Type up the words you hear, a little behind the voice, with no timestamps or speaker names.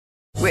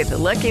With the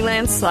Lucky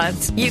Land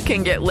Slots, you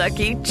can get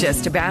lucky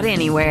just about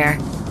anywhere.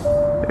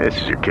 This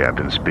is your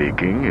captain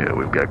speaking.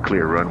 We've got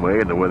clear runway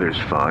and the weather's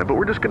fine, but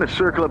we're just going to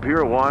circle up here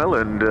a while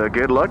and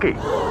get lucky.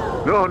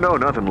 No,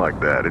 nothing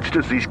like that. It's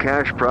just these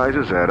cash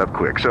prizes add up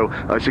quick. So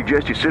I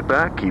suggest you sit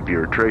back, keep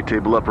your tray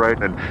table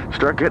upright, and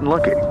start getting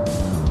lucky.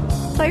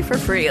 Play for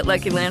free at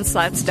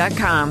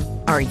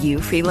LuckyLandSlots.com. Are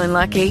you feeling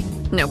lucky?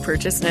 No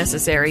purchase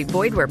necessary.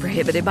 Void where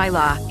prohibited by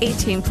law.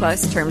 18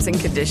 plus terms and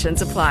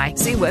conditions apply.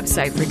 See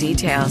website for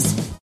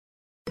details.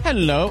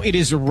 Hello, it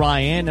is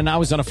Ryan, and I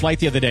was on a flight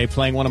the other day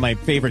playing one of my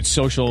favorite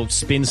social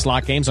spin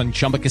slot games on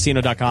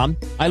ChumbaCasino.com.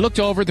 I looked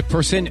over at the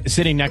person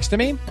sitting next to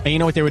me, and you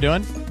know what they were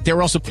doing? They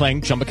were also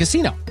playing Chumba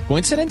Casino.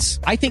 Coincidence?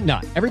 I think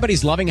not.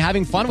 Everybody's loving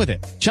having fun with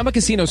it. Chumba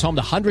Casino is home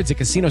to hundreds of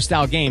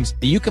casino-style games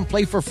that you can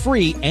play for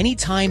free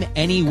anytime,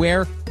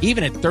 anywhere,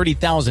 even at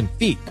 30,000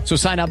 feet. So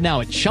sign up now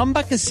at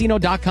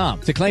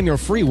ChumbaCasino.com to claim your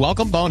free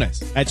welcome bonus.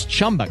 That's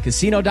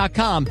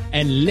ChumbaCasino.com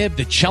and live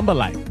the Chumba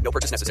life. No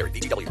purchase necessary.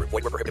 VGW. Void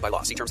where prohibited by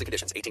law. See terms and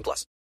conditions. 18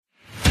 plus.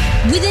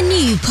 With a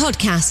new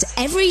podcast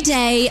every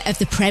day of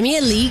the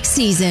Premier League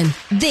season,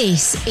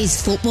 this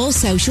is Football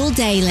Social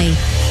Daily.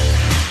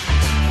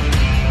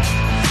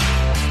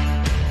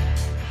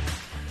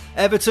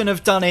 Everton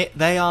have done it.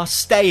 They are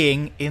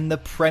staying in the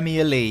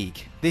Premier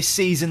League. This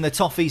season, the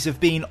Toffees have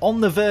been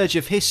on the verge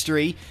of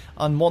history,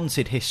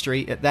 unwanted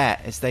history at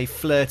that, as they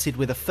flirted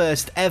with a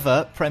first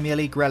ever Premier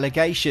League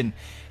relegation.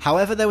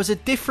 However, there was a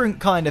different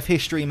kind of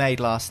history made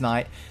last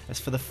night, as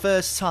for the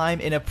first time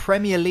in a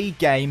Premier League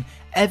game,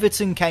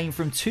 Everton came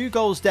from 2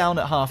 goals down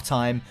at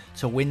half-time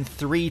to win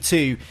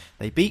 3-2.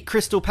 They beat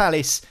Crystal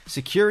Palace,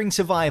 securing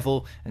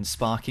survival and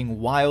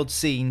sparking wild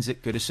scenes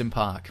at Goodison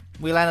Park.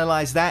 We'll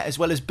analyse that, as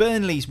well as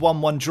Burnley's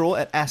 1-1 draw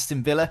at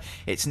Aston Villa.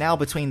 It's now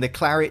between the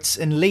Clarets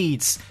and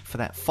Leeds for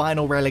that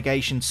final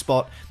relegation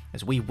spot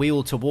as we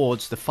wheel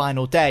towards the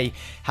final day.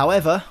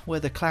 However, were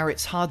the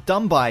Clarets hard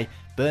done by,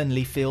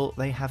 Burnley feel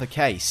they have a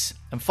case.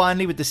 And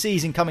finally, with the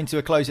season coming to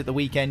a close at the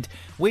weekend,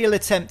 we'll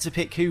attempt to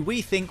pick who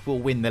we think will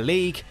win the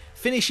league,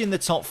 finish in the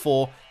top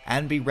 4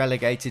 and be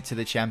relegated to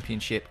the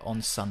Championship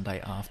on Sunday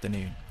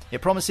afternoon.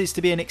 It promises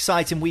to be an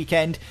exciting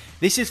weekend.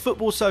 This is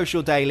Football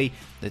Social Daily,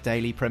 the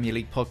daily Premier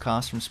League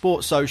podcast from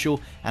Sports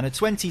Social and a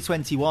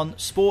 2021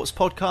 Sports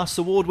Podcast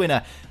Award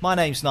winner. My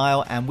name's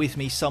Niall, and with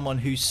me someone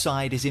whose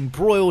side is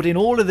embroiled in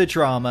all of the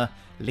drama,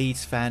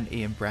 Leeds fan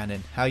Ian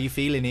Brannan. How are you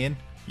feeling, Ian?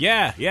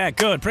 Yeah,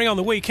 good. Bring on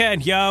the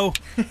weekend, yo.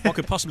 What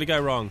could possibly go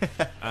wrong?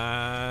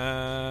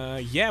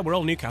 We're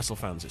all Newcastle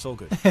fans. It's all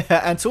good.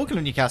 And talking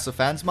of Newcastle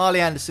fans,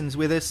 Marley Anderson's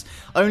with us.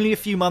 Only a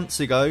few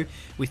months ago,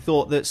 we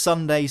thought that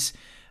Sunday's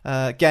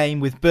game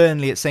with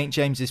Burnley at St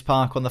James's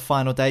Park on the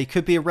final day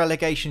could be a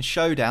relegation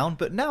showdown.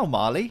 But now,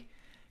 Marley,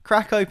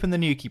 crack open the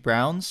Newquay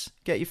Browns,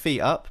 get your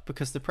feet up,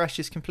 because the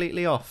pressure's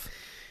completely off.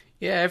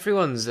 Yeah,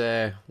 everyone's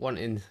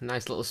wanting a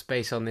nice little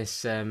space on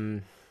this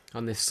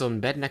sun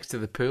bed next to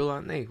the pool,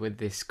 aren't they, with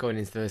this going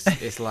into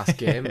this last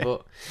game.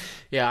 But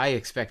yeah, I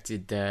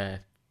expected,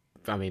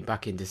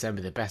 back in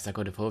December, the best I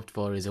could have hoped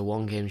for is a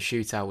one-game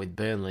shootout with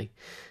Burnley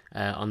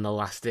on the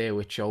last day,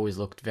 which always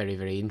looked very,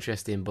 very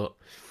interesting. But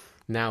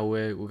now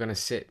we're going to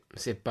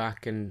sit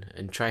back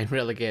and try and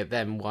relegate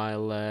them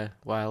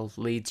while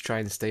Leeds try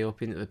and stay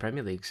up into the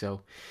Premier League.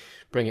 So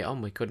bring it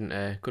on. We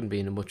couldn't be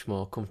in a much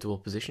more comfortable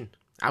position.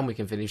 And we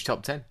can finish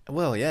top 10.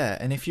 Well, yeah,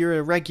 and if you're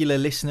a regular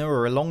listener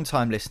or a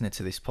long-time listener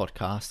to this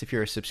podcast, if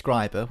you're a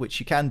subscriber,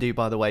 which you can do,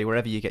 by the way,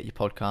 wherever you get your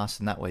podcasts,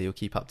 and that way you'll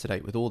keep up to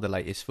date with all the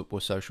latest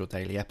Football Social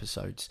Daily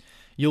episodes,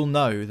 you'll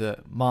know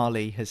that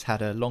Marley has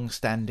had a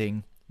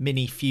long-standing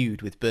mini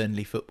feud with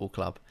Burnley Football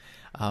Club.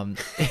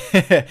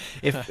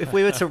 If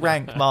we were to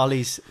rank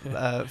Marley's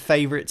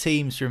favourite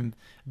teams from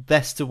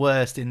best to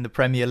worst in the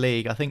Premier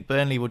League, I think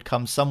Burnley would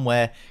come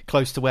somewhere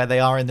close to where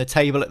they are in the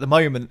table at the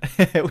moment,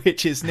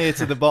 which is near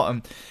to the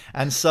bottom.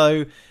 And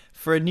so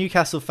for a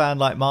Newcastle fan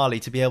like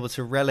Marley to be able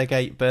to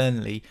relegate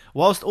Burnley,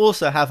 whilst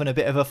also having a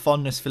bit of a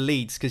fondness for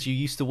Leeds because you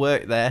used to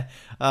work there,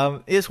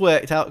 it's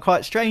worked out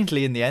quite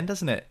strangely in the end,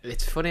 hasn't it?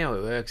 It's funny how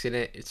it works, isn't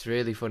it? It's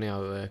really funny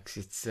how it works.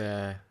 It's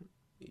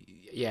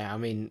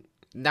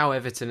now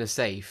Everton are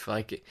safe.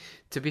 Like,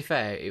 to be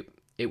fair,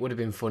 it would have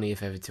been funny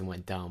if Everton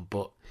went down,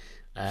 but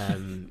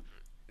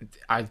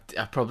I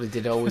probably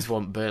did always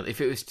want Burnley. If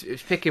it was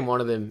picking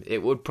one of them,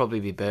 it would probably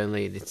be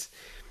Burnley. And it's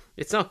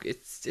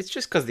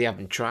just because they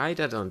haven't tried.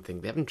 I don't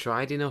think they haven't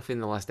tried enough in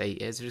the last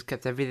 8 years. They've just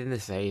kept everything the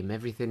same.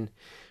 Everything.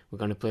 We're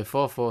going to play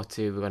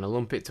 4-4-2. We're going to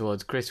lump it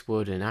towards Chris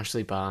Wood and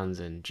Ashley Barnes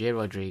and Jay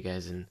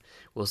Rodriguez, and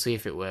we'll see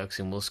if it works.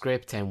 And we'll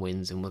scrape 10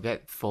 wins, and we'll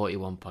get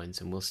 41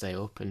 points, and we'll stay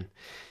up. And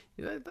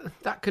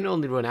that can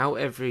only run out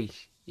every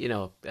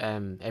now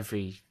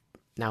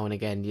and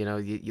again.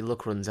 Your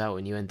luck runs out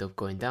and you end up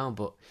going down.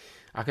 But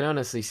I can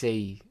honestly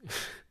see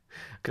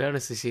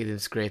them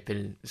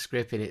scraping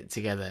it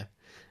together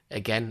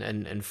again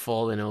and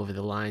falling over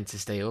the line to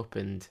stay up,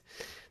 and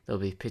there'll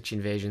be pitch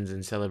invasions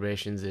and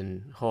celebrations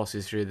and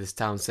horses through this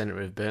town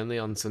centre of Burnley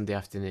on Sunday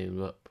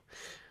afternoon.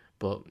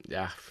 But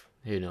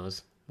who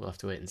knows? We'll have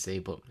to wait and see.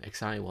 But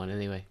exciting one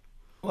anyway.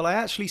 Well, I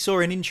actually saw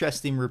an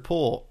interesting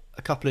report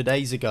a couple of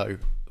days ago,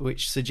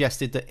 which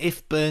suggested that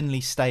if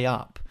Burnley stay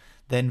up,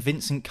 then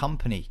Vincent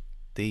Kompany,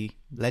 the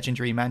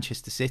legendary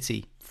Manchester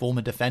City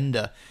former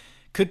defender,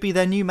 could be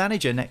their new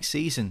manager next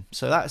season.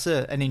 So that's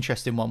an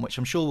interesting one, which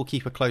I'm sure we'll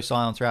keep a close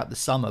eye on throughout the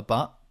summer.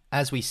 But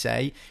as we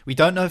say, we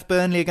don't know if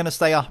Burnley are going to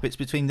stay up. It's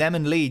between them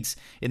and Leeds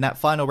in that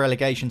final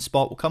relegation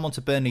spot. We'll come on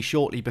to Burnley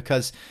shortly,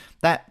 because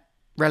that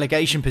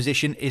relegation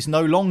position is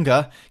no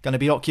longer going to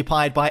be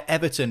occupied by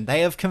Everton.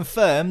 They have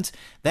confirmed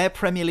their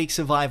Premier League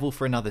survival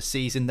for another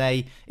season.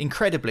 They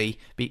incredibly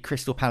beat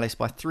Crystal Palace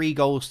by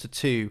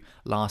 3-2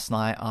 last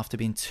night after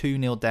being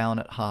 2-0 down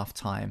at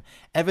half-time.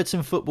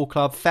 Everton Football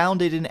Club,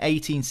 founded in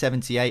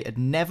 1878, had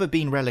never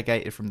been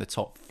relegated from the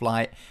top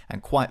flight,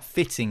 and quite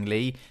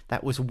fittingly,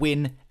 that was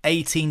win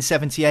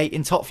 1878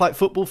 in top flight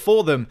football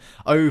for them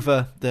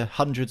over the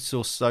hundreds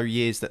or so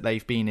years that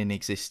they've been in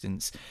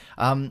existence.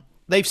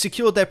 They've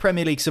secured their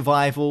Premier League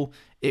survival.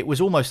 It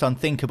was almost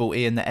unthinkable,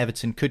 Ian, that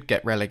Everton could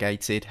get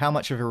relegated. How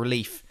much of a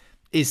relief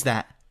is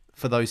that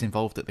for those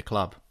involved at the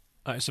club?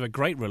 It's a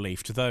great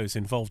relief to those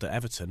involved at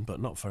Everton, but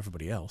not for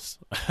everybody else.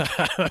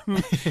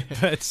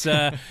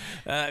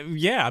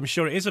 Yeah, I'm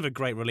sure it is of a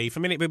great relief. I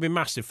mean, it would be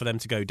massive for them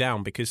to go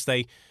down, because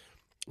they,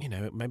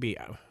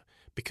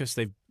 because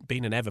they've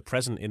been an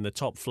ever-present in the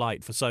top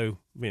flight for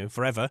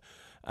forever,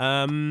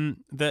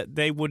 that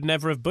they would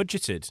never have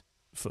budgeted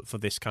for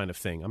this kind of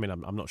thing. I mean,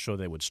 I'm not sure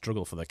they would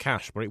struggle for the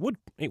cash, but it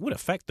would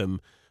affect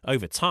them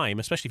over time,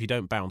 especially if you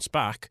don't bounce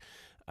back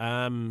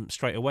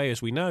straight away,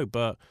 as we know.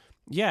 But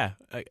yeah,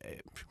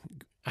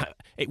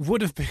 it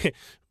would have been,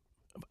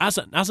 as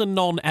a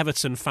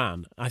non-Everton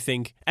fan, I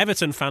think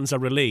Everton fans are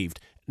relieved.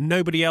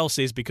 Nobody else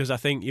is, because I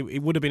think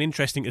it would have been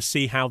interesting to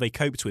see how they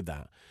coped with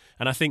that.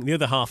 And I think the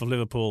other half of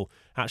Liverpool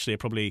actually are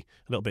probably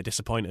a little bit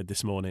disappointed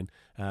this morning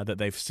that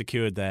they've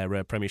secured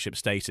their Premiership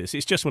status.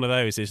 It's just one of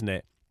those, isn't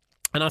it?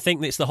 And I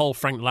think it's the whole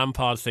Frank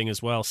Lampard thing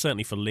as well,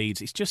 certainly for Leeds.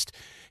 He's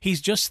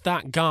just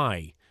that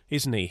guy,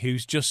 isn't he,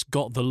 who's just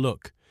got the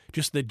look,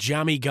 just the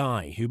jammy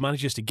guy who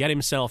manages to get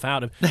himself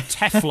out of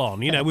Teflon.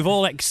 We've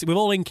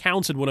all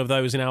encountered one of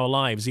those in our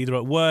lives, either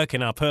at work,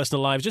 in our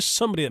personal lives, just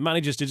somebody that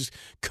manages to just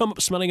come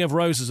up smelling of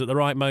roses at the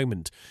right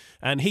moment.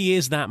 And he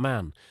is that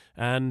man.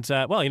 And,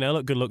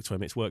 look, good luck to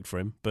him. It's worked for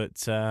him.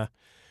 But,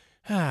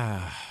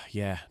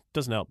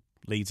 doesn't help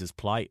Leeds'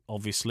 plight,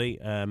 obviously.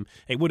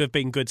 It would have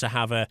been good to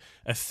have a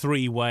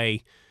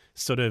three-way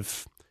sort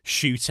of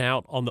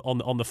shootout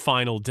on the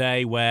final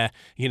day, where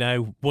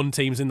one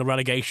team's in the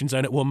relegation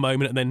zone at one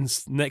moment, and then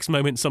next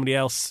moment somebody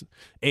else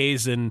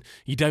is, and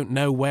you don't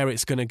know where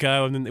it's going to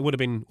go. And it would have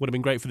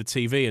been great for the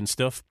TV and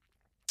stuff.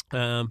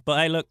 But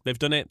hey, look, they've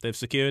done it. They've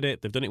secured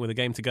it. They've done it with a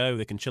game to go.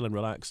 They can chill and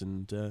relax,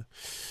 and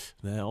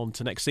they're on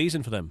to next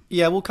season for them.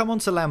 Yeah, we'll come on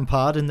to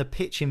Lampard and the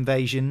pitch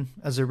invasion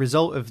as a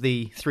result of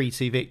the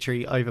 3-2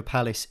 victory over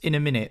Palace in a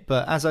minute.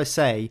 But as I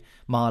say,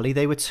 Marley,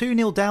 they were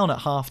 2-0 down at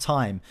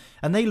half-time,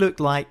 and they looked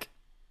like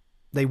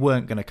they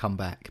weren't going to come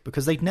back,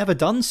 because they've never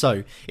done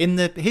so. In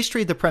the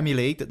history of the Premier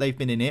League that they've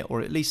been in it,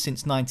 or at least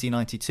since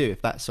 1992,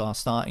 if that's our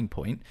starting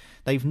point,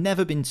 they've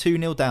never been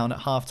 2-0 down at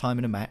half-time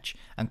in a match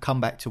and come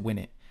back to win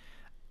it.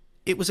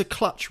 It was a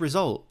clutch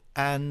result,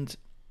 and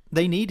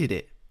they needed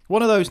it.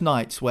 One of those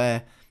nights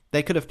where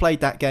they could have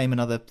played that game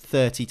another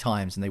 30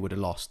 times and they would have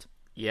lost.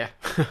 Yeah,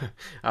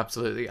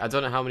 absolutely. I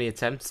don't know how many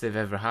attempts they've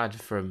ever had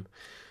from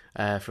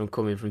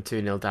coming from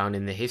 2-0 down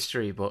in the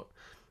history, but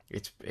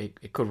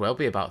it could well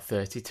be about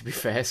 30, to be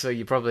fair. So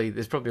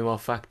there's probably more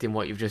fact in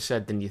what you've just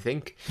said than you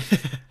think.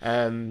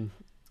 It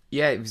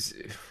was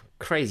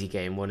a crazy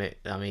game, wasn't it?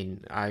 I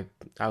mean, I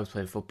was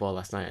playing football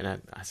last night,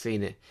 and I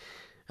seen it.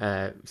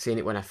 Seeing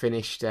it when I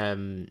finished, that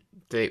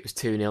it was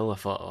 2-0, I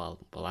thought,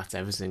 well, that's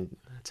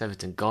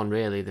Everton gone,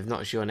 really. They've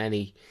not shown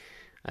any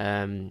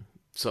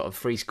sort of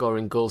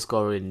free-scoring,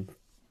 goal-scoring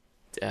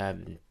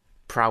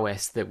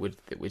prowess that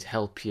would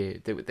help you,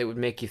 that would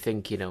make you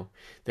think, they're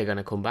going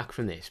to come back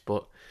from this.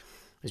 But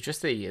it's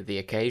just the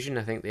occasion.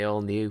 I think they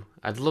all knew.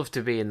 I'd love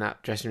to be in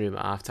that dressing room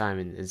at half-time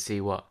and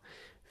see what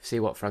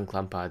Frank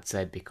Lampard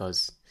said,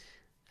 because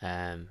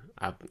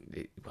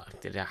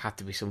it had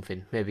to be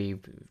something. Maybe he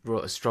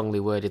wrote a strongly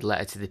worded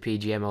letter to the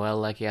PGMOL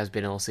like he has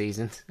been all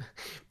season,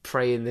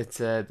 praying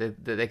that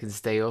they can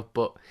stay up.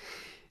 But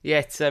yeah,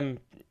 it's a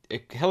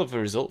hell of a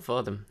result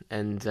for them,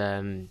 and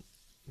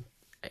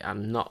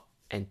I'm not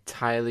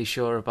entirely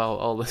sure about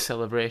all the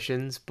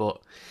celebrations,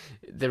 but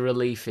the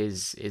relief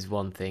is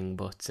one thing.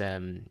 But I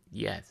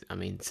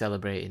mean,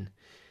 celebrating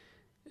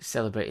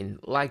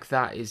like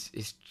that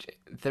is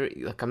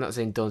like, I'm not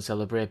saying don't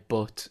celebrate,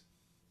 but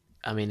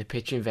I mean, a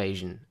pitch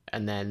invasion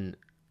and then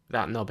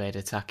that knobhead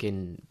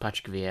attacking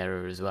Patrick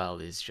Vieira as well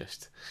is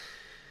just,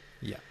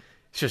 it's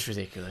just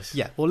ridiculous.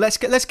 Yeah, well, let's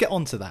get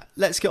onto that.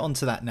 Let's get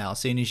onto that now,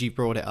 seeing as you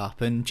brought it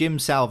up. And Jim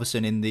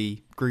Salverson in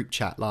the group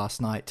chat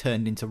last night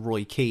turned into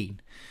Roy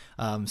Keane,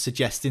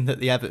 suggesting that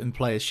the Everton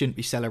players shouldn't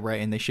be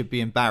celebrating, they should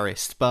be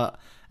embarrassed. But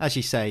as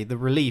you say, the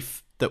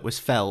relief that was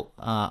felt,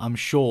 I'm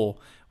sure,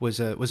 was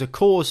a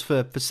cause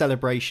for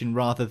celebration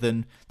rather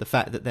than the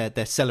fact that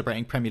they're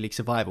celebrating Premier League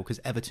survival, because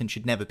Everton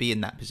should never be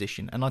in that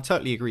position. And I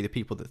totally agree with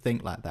people that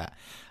think like that.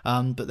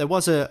 But there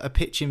was a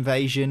pitch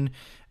invasion.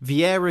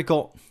 Vieira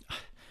got...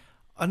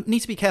 I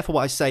need to be careful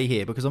what I say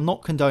here, because I'm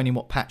not condoning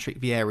what Patrick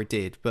Vieira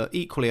did, but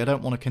equally I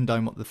don't want to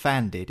condone what the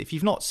fan did. If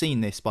you've not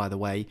seen this, by the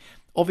way,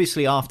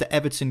 obviously after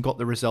Everton got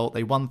the result,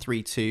 they won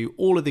 3-2,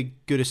 all of the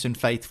Goodison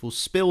faithful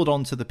spilled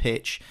onto the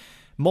pitch,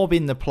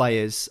 mobbing the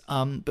players,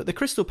 but the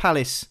Crystal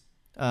Palace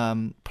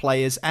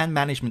players and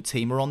management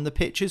team are on the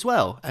pitch as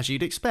well, as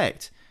you'd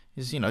expect.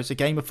 It's a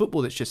game of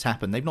football that's just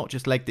happened. They've not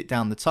just legged it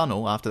down the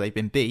tunnel after they've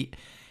been beat.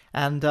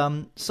 And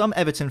some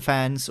Everton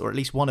fans, or at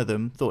least one of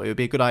them, thought it would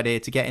be a good idea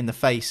to get in the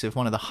face of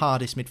one of the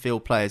hardest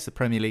midfield players the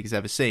Premier League has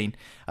ever seen,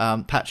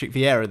 Patrick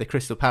Vieira, the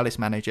Crystal Palace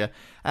manager.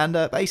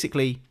 And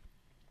basically,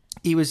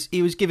 he was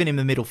giving him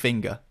the middle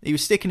finger. He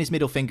was sticking his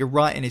middle finger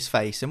right in his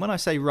face. And when I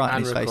say right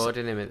in his face... I'm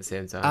recording him at the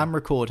same time. I'm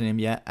recording him,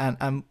 yeah.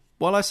 And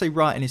while I say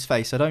right in his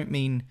face, I don't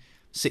mean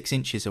 6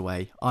 inches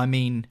away. I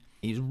mean,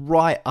 he's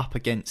right up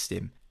against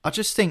him. I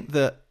just think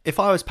that if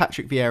I was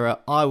Patrick Vieira,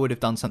 I would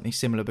have done something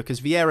similar, because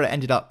Vieira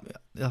ended up,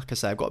 like I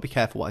say, I've got to be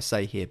careful what I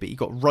say here, but he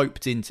got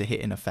roped into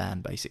hitting a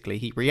fan, basically.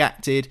 He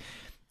reacted,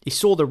 he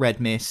saw the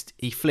red mist,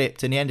 he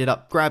flipped, and he ended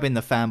up grabbing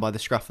the fan by the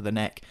scruff of the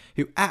neck,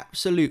 who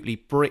absolutely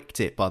bricked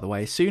it, by the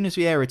way. As soon as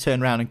Vieira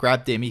turned around and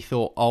grabbed him, he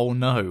thought, oh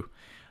no.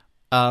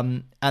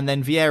 And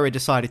then Vieira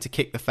decided to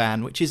kick the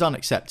fan, which is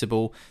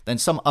unacceptable. Then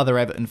some other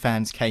Everton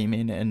fans came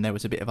in and there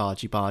was a bit of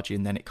argy-bargy,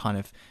 and then it kind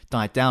of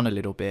died down a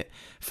little bit.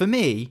 For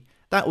me,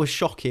 that was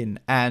shocking,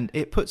 and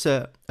it puts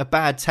a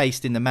bad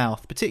taste in the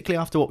mouth, particularly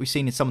after what we've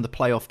seen in some of the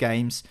playoff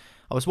games.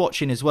 I was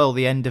watching as well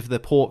the end of the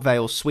Port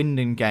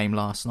Vale-Swindon game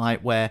last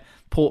night, where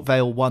Port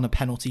Vale won a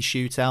penalty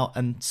shootout,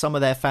 and some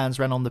of their fans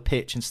ran on the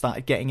pitch and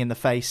started getting in the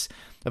face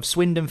of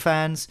Swindon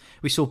fans.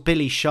 We saw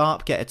Billy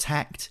Sharp get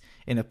attacked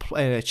in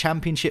a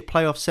championship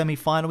playoff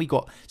semi-final. He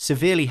got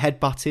severely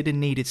headbutted and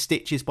needed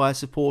stitches by a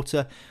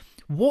supporter.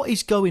 What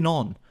is going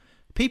on?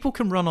 People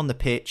can run on the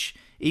pitch.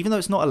 Even though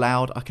it's not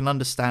allowed, I can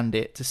understand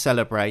it, to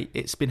celebrate.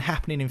 It's been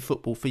happening in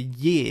football for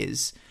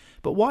years.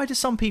 But why do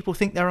some people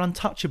think they're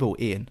untouchable,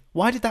 Ian?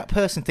 Why did that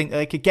person think that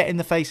they could get in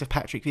the face of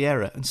Patrick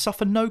Vieira and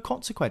suffer no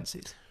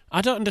consequences?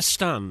 I don't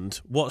understand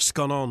what's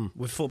gone on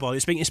with football.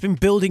 It's been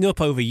building up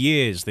over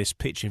years, this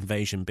pitch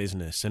invasion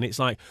business. And it's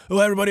like, oh,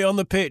 everybody on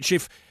the pitch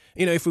if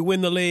we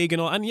win the league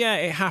and all. And yeah,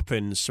 it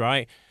happens,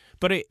 right?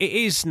 But it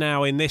is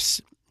now in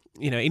this,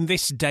 in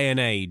this day and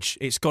age,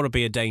 it's got to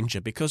be a danger,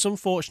 because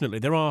unfortunately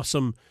there are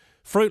some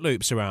Fruit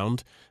Loops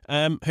around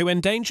who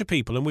endanger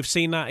people, and we've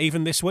seen that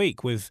even this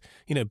week with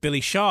Billy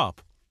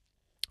Sharp,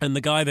 and the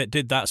guy that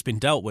did that's been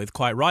dealt with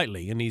quite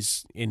rightly, and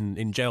he's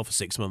in jail for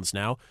 6 months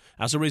now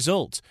as a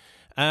result.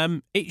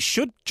 It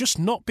should just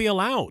not be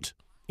allowed.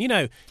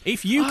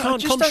 If you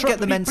can't control... don't get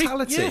the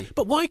mentality. Yeah,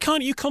 but why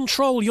can't you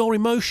control your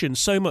emotions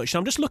so much?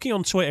 I'm just looking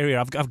on Twitter here.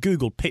 I've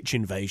Googled pitch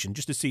invasion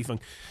just to see if I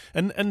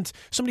can... And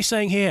somebody's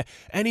saying here,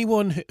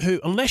 anyone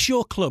who, unless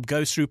your club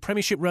goes through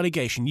Premiership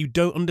relegation, you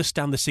don't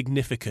understand the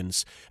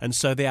significance, and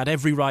so they had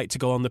every right to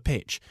go on the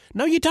pitch.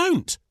 No, you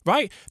don't,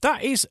 right?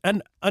 That is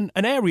an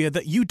area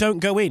that you don't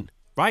go in,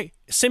 right?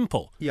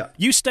 Simple. Yeah.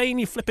 You stay in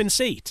your flipping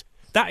seat.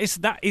 That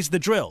is the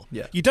drill.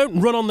 Yeah. You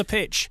don't run on the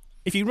pitch.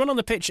 If you run on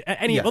the pitch at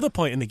any other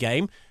point in the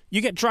game, you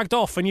get dragged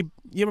off and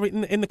you're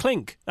in the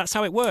clink. That's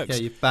how it works.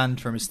 Yeah, you're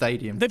banned from a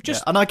stadium. They've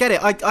just... And I get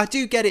it. I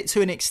do get it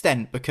to an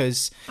extent,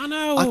 because I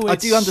know I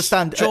do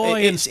understand it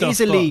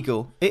is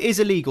illegal. It is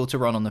illegal to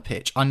run on the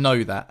pitch. I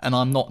know that, and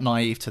I'm not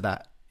naive to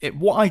that.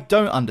 What I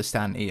don't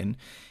understand, Ian,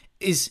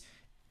 is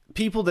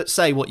people that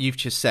say what you've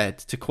just said,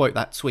 to quote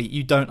that tweet,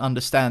 you don't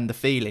understand the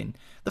feeling.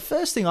 The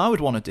first thing I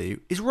would want to do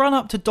is run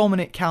up to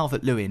Dominic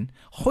Calvert-Lewin,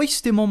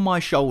 hoist him on my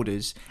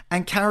shoulders,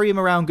 and carry him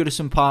around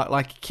Goodison Park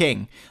like a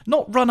king.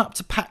 Not run up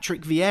to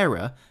Patrick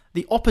Vieira,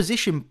 the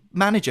opposition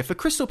manager for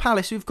Crystal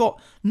Palace, who've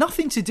got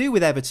nothing to do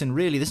with Everton,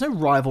 really. There's no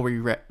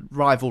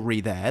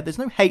rivalry there. There's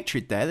no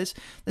hatred there.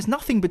 There's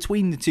nothing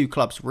between the two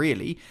clubs,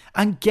 really.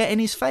 And get in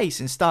his face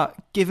and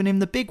start giving him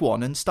the big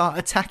one and start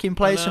attacking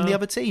players from the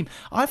other team.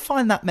 I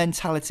find that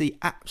mentality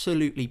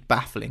absolutely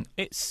baffling.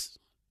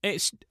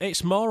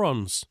 It's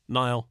morons,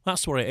 Niall.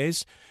 That's what it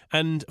is.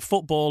 And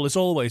football has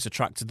always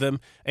attracted them.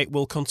 It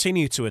will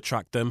continue to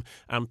attract them.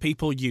 And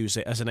people use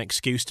it as an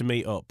excuse to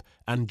meet up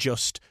and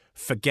just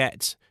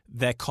forget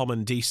their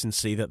common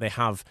decency that they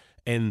have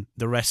in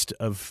the rest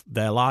of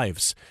their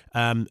lives.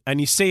 And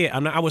you see it.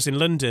 And I was in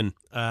London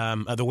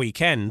at the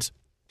weekend.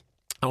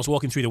 I was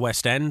walking through the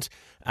West End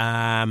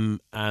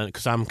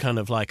because I'm kind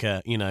of like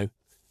a,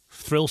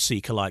 thrill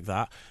seeker like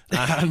that,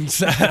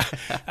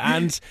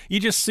 and you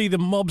just see the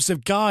mobs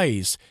of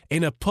guys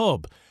in a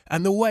pub,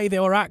 and the way they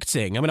were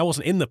acting. I mean, I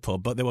wasn't in the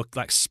pub, but they were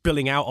like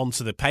spilling out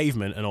onto the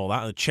pavement and all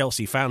that. The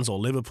Chelsea fans or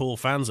Liverpool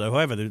fans or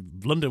whoever.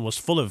 London was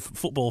full of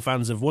football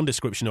fans of one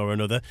description or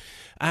another,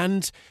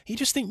 and you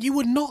just think you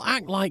would not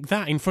act like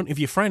that in front of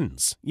your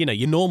friends,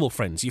 your normal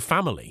friends, your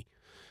family,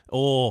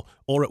 or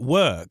at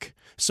work.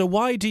 So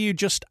why do you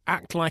just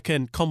act like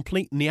a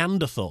complete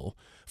Neanderthal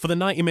for the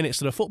 90 minutes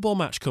that a football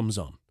match comes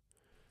on.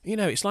 You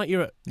know, it's like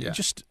you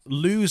just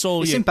lose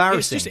all. It's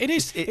embarrassing.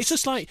 It's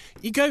just like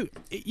you go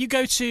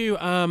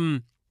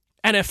to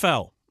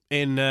NFL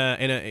in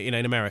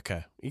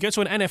America. You go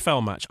to an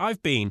NFL match.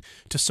 I've been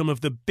to some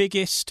of the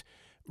biggest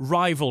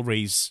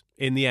rivalries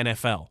in the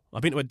NFL.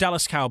 I've been to a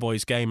Dallas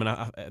Cowboys game,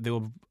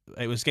 and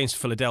it was against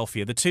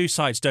Philadelphia. The two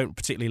sides don't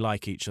particularly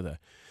like each other.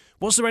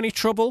 Was there any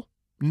trouble?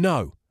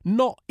 No.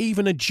 Not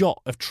even a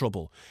jot of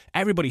trouble.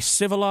 Everybody's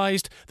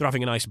civilised. They're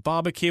having a nice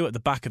barbecue at the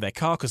back of their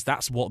car because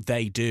that's what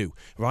they do,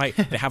 right?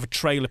 They have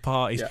trailer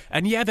parties. Yeah.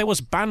 And there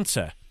was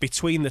banter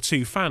between the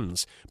two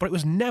fans, but it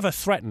was never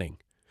threatening.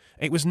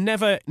 It was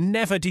never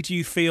did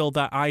you feel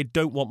that I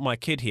don't want my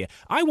kid here.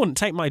 I wouldn't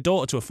take my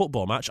daughter to a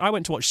football match. I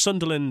went to watch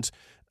Sunderland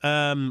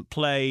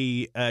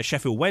play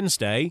Sheffield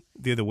Wednesday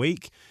the other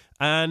week,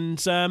 and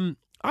I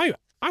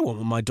wouldn't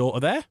want my daughter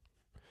there.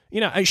 You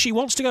know, and she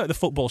wants to go to the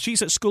football.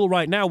 She's at school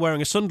right now wearing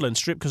a Sunderland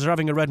strip because they're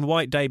having a red and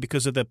white day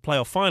because of the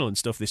playoff final and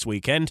stuff this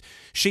weekend.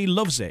 She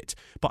loves it.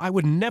 But I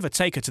would never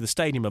take her to the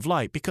Stadium of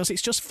Light because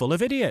it's just full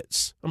of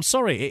idiots. I'm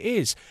sorry, it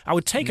is. I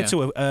would take her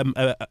to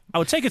I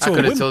would take her to I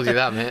could have told you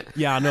that, mate.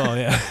 Yeah, I know,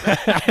 yeah.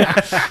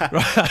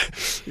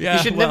 Right. Yeah.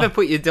 You should never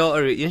put your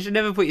daughter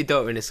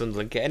in a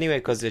Sunderland kit anyway,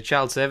 because the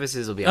child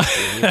services will be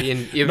after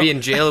you. You'll be in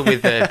jail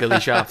with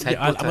Billy Sharp's head.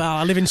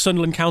 I live in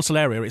Sunderland Council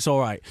area, it's all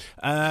right.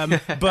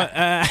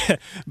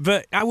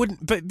 But I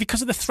wouldn't. But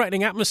because of the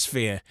threatening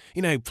atmosphere,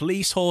 you know,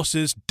 police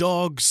horses,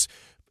 dogs,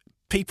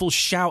 people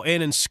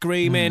shouting and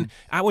screaming,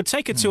 I would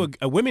take her to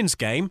a women's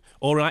game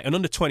or like an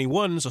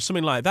under-21s or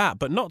something like that,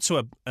 but not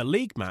to a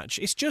league match.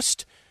 It's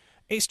just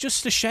a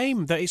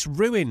shame that it's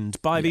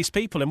ruined by these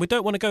people, and we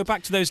don't want to go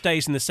back to those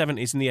days in the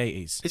 70s and the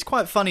 80s. It's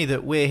quite funny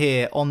that we're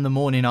here on the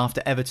morning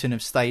after Everton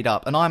have stayed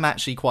up, and I'm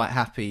actually quite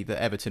happy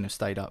that Everton have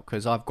stayed up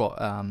because I've got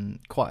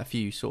quite a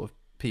few sort of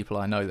people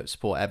I know that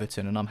support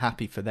Everton, and I'm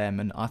happy for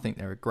them, and I think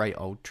they're a great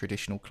old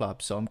traditional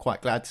club, so I'm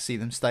quite glad to see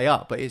them stay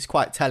up. But it's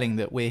quite telling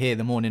that we're here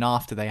the morning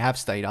after they have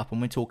stayed up,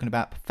 and we're talking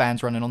about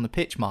fans running on the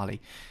pitch,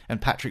 Marley, and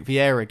Patrick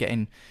Vieira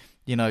getting,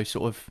 you know,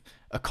 sort of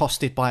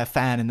accosted by a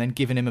fan and then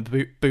giving him a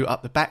boot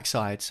up the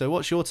backside. So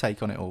what's your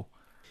take on it all?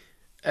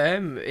 I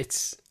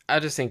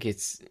just think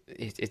it's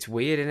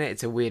weird, isn't it?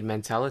 It's a weird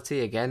mentality.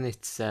 Again,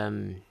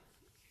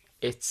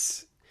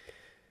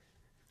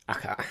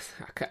 I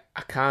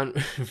can't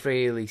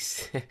really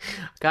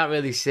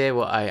say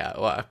what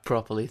I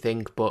properly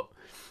think, but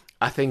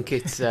I think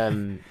it's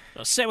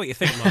say what you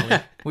think, Marley.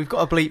 We've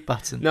got a bleep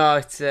button. No,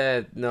 I'll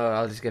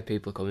just get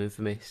people coming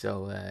for me,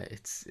 so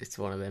it's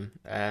one of them.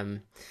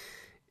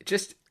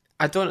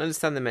 I don't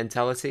understand the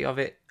mentality of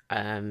it.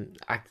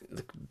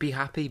 Be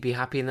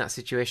happy in that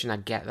situation. I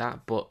get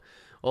that, but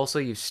also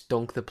you've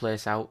stunk the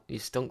place out. You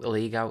stunk the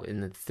league out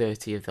in the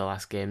 30 of the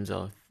last games,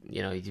 or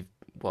you know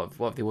what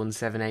have they won,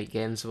 7-8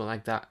 games, something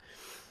like that.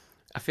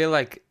 I feel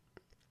like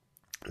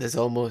there's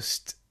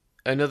almost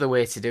another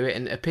way to do it,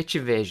 and a pitch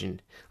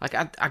invasion. Like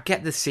I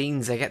get the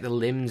scenes, I get the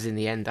limbs in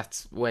the end.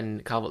 That's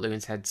when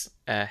Calvert-Lewin heads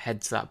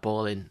that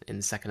ball in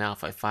the second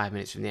half, like 5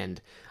 minutes from the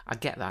end. I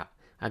get that.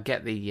 I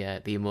get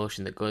the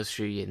emotion that goes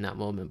through you in that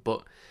moment.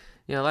 But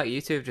you know, like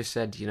you two have just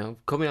said, you know,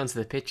 coming onto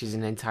the pitch is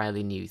an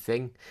entirely new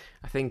thing.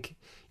 I think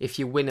if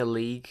you win a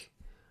league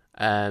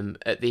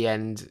at the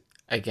end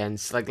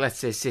against, like, let's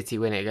say City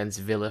win it against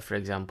Villa, for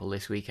example,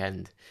 this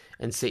weekend,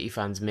 and City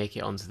fans make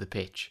it onto the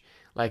pitch,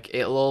 like,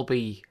 it'll all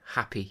be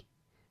happy.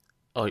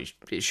 Or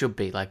it should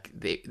be. Like,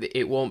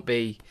 it won't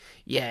be,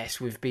 yes,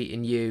 we've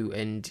beaten you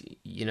and,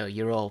 you know,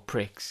 you're all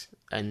pricks.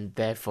 And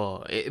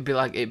therefore,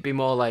 it'd be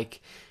more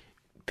like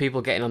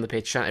people getting on the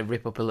pitch trying to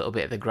rip up a little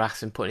bit of the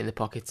grass and putting it in the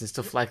pockets and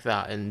stuff like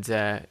that, and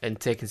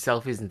taking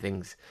selfies and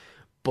things.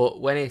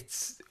 But when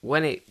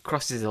it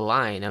crosses the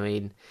line, I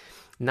mean,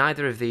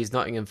 neither of these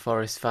Nottingham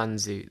Forest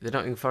fans the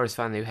Nottingham Forest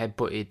fan who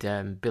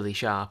headbutted Billy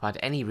Sharp had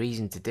any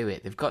reason to do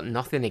it. They've got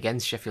nothing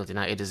against Sheffield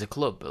United as a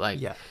club,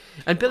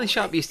 and Billy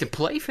Sharp used to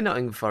play for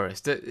Nottingham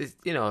Forest,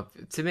 you know,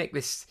 to make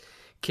this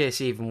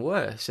case even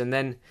worse. And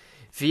then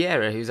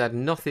Vieira, who's had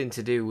nothing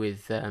to do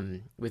with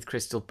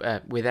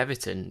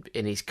Everton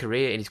in his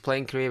career, in his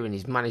playing career, in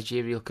his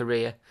managerial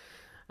career,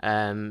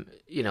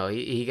 you know,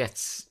 he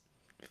gets,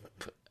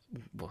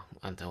 well,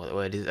 I don't know what the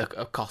word is,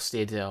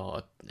 accosted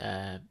or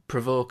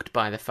provoked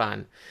by the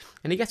fan,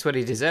 and he gets what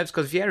he deserves,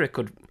 because Vieira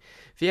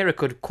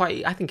could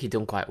quite, I think he'd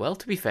done quite well,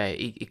 to be fair.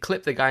 He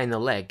clipped the guy in the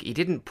leg. He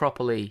didn't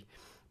properly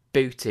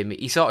boot him.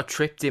 He sort of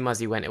tripped him as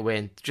he went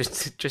away,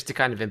 just to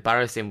kind of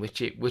embarrass him,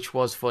 which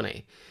was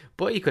funny.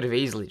 But he could have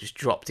easily just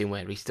dropped him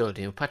where he stood.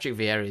 You know, Patrick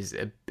Vieira is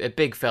a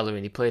big fella,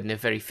 and he played in a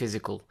very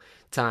physical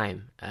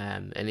time.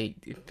 And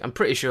I'm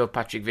pretty sure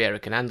Patrick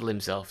Vieira can handle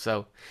himself.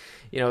 So,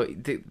 you know,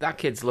 that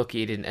kid's lucky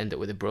he didn't end up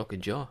with a broken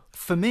jaw.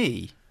 For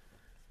me,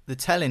 the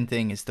telling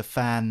thing is the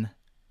fan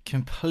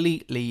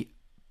completely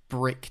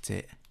bricked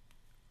it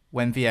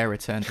when Vieira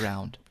turned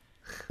around.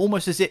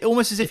 Almost as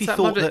if he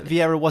thought that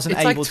Vieira wasn't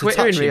it's able like to Twitter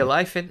touch in him. real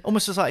life.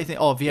 Almost as like you think,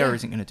 Vieira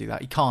isn't going to do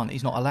that. He can't.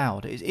 He's not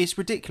allowed. It's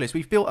ridiculous.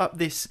 We've built up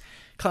this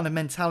kind of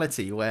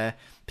mentality where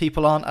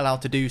people aren't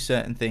allowed to do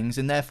certain things,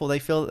 and therefore they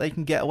feel that they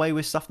can get away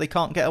with stuff they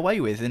can't get away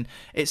with. And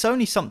it's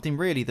only something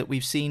really that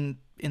we've seen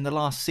in the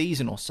last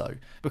season or so,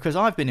 because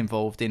I've been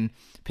involved in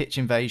pitch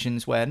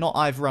invasions where not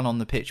I've run on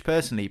the pitch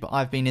personally, but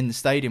I've been in the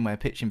stadium where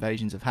pitch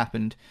invasions have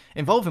happened,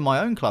 involving my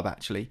own club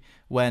actually,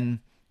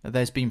 when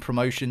there's been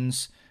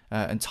promotions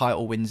and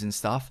title wins and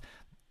stuff.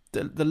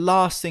 The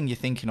last thing you're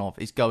thinking of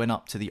is going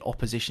up to the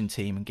opposition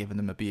team and giving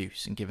them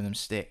abuse and giving them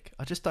stick.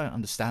 I just don't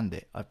understand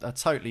it. I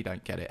totally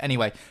don't get it.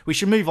 Anyway, we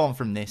should move on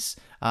from this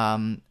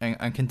and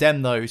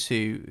condemn those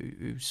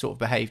who sort of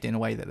behaved in a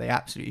way that they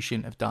absolutely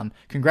shouldn't have done.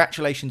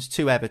 Congratulations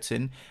to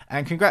Everton,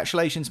 and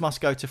congratulations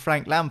must go to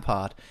Frank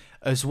Lampard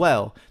as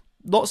well.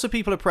 Lots of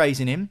people are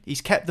praising him.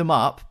 He's kept them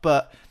up,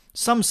 but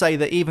some say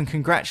that even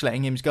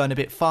congratulating him is going a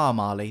bit far,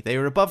 Marley. They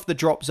were above the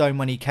drop zone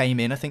when he came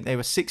in. I think they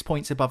were 6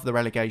 points above the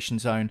relegation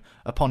zone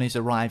upon his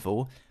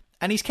arrival.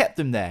 And he's kept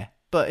them there.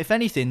 But if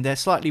anything, they're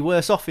slightly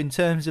worse off in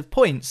terms of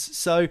points.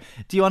 So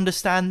do you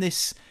understand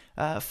this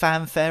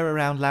fanfare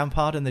around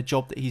Lampard and the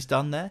job that he's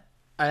done there?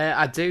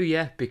 I do,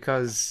 yeah,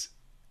 because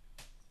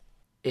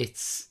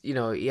it's,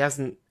 he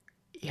hasn't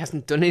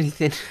done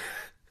anything.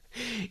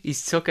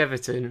 He's took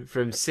Everton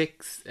from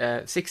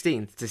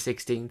 16th to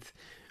 16th.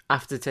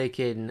 After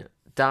taking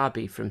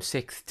Derby from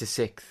 6th to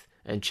 6th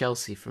and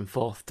Chelsea from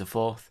 4th to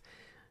 4th.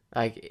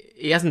 Like,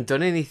 he hasn't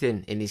done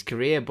anything in his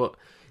career, but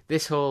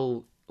this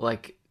whole,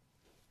 like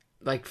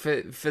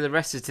for the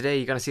rest of today,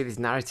 you're going to see this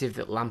narrative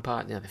that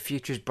Lampard, the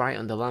future's bright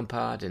under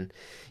Lampard, and,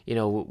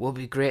 we'll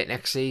be great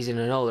next season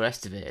and all the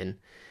rest of it. And,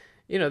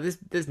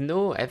 there's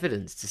no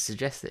evidence to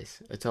suggest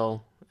this at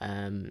all.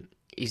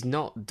 He's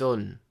not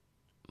done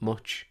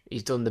much.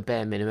 He's done the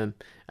bare minimum,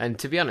 and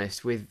to be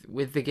honest,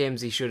 with the games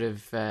he should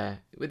have,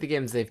 with the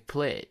games they've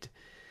played,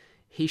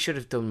 he should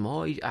have done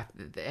more.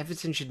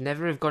 Everton should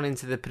never have gone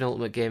into the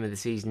penultimate game of the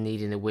season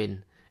needing a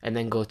win and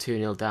then go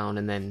 2-0 down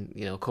and then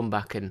come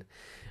back and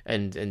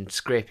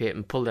scrape it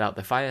and pull it out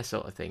the fire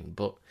sort of thing.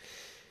 But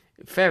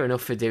fair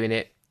enough for doing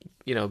it.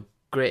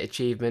 Great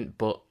achievement,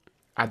 but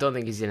I don't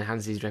think he's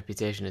enhanced his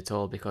reputation at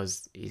all,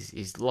 because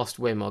he's lost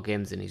way more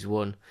games than he's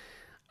won,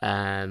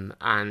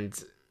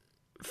 and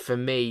for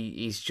me,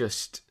 he's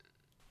just,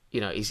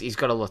 he's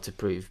got a lot to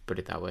prove, put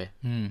it that way.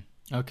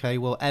 Okay,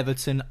 well,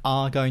 Everton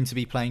are going to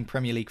be playing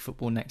Premier League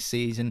football next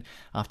season.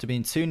 After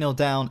being 2-0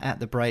 down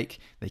at the break,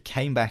 they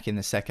came back in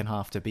the second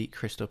half to beat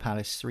Crystal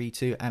Palace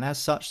 3-2, and as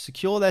such,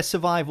 secure their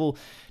survival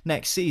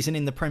next season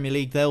in the Premier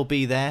League. They'll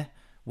be there.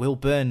 Will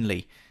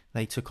Burnley.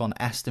 They took on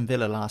Aston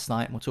Villa last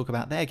night, and we'll talk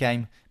about their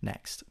game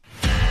next.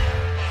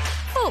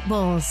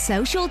 Football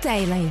Social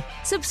Daily.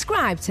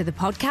 Subscribe to the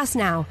podcast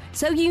now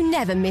so you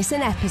never miss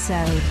an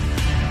episode.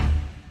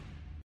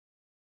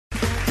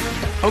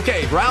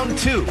 Okay, round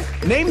two.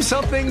 Name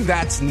something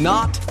that's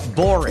not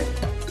boring.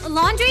 A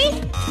laundry?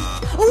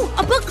 Ooh,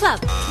 a book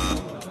club.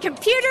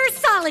 Computer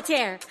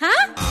solitaire,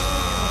 huh?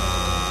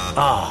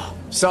 Ah,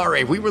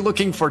 sorry, we were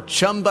looking for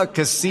Chumba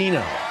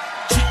Casino.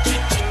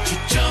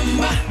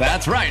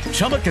 That's right.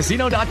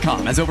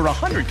 ChumbaCasino.com has over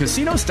 100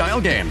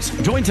 casino-style games.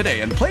 Join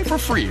today and play for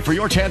free for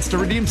your chance to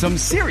redeem some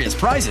serious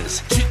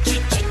prizes.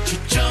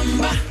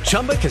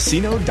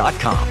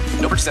 ChumbaCasino.com.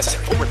 No purchase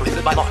necessary. Void where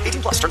prohibited by law.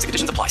 18+. Terms and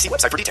conditions apply. See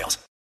website for details.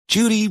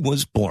 Judy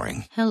was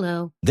boring.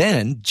 Hello.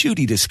 Then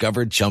Judy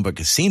discovered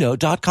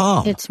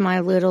ChumbaCasino.com. It's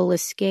my little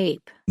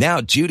escape.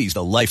 Now Judy's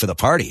the life of the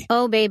party.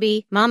 Oh,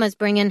 baby, mama's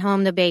bringing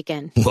home the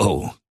bacon.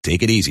 Whoa,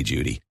 take it easy,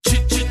 Judy.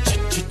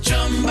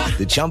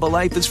 The Chumba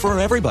life is for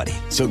everybody.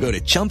 So go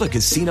to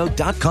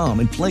ChumbaCasino.com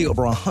and play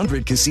over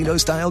 100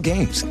 casino-style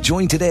games.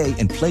 Join today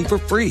and play for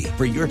free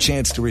for your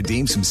chance to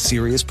redeem some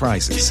serious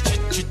prizes.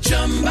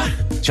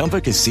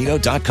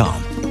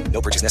 ChumbaCasino.com.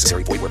 No purchase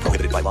necessary. Void where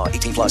prohibited by law.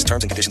 18+.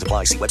 Terms and conditions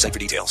apply. See website for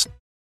details.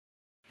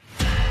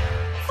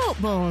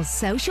 Football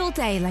Social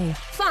Daily.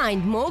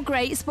 Find more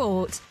great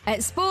sport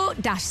at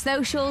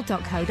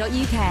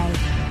sport-social.co.uk.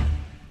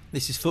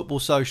 This is Football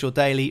Social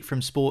Daily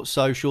from Sports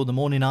Social, the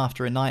morning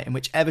after a night in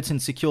which Everton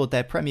secured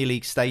their Premier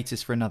League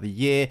status for another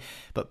year,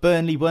 but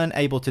Burnley weren't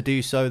able to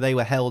do so. They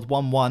were held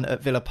 1-1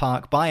 at Villa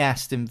Park by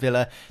Aston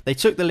Villa. They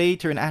took the lead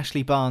through an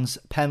Ashley Barnes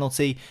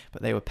penalty,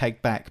 but they were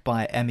pegged back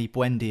by Emi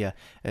Buendia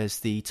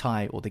as the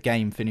tie or the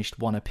game finished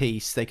 1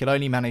 apiece. They could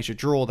only manage to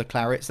draw the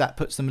Clarets. That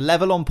puts them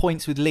level on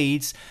points with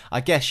Leeds.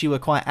 I guess you were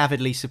quite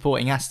avidly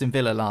supporting Aston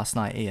Villa last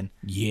night, Ian.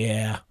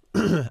 Yeah.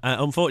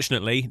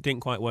 Unfortunately, didn't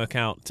quite work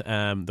out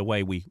the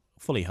way we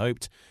fully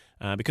hoped,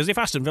 because if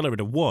Aston Villa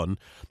had won,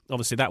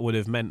 obviously that would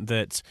have meant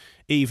that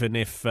even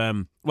if,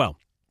 it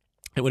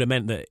would have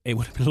meant that it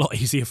would have been a lot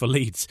easier for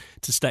Leeds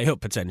to stay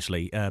up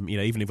potentially,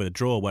 even if with a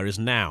draw, whereas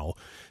now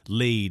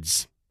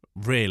Leeds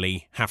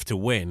really have to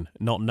win,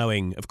 not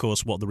knowing, of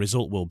course, what the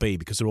result will be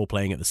because they're all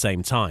playing at the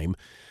same time.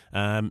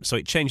 So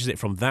it changes it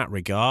from that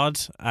regard.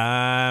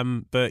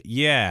 But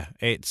yeah,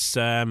 it's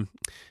not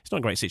a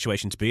great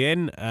situation to be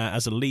in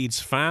as a Leeds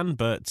fan,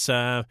 but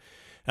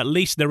at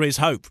least there is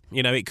hope.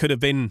 It could have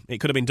been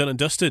done and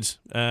dusted,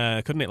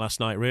 couldn't it, last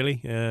night?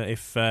 Really,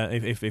 if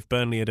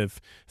Burnley had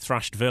have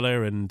thrashed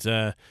Villa and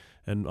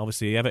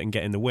obviously Everton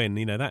getting the win,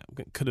 that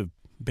could have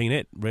been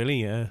it.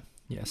 Really,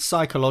 Yeah,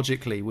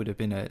 psychologically would have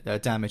been a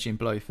damaging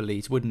blow for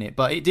Leeds, wouldn't it?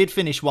 But it did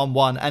finish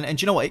 1-1, and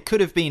do you know what? It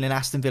could have been an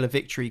Aston Villa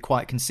victory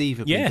quite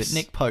conceivably. Yes. But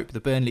Nick Pope, the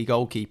Burnley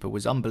goalkeeper,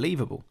 was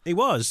unbelievable. He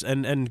was,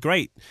 and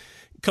great,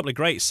 a couple of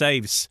great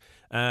saves.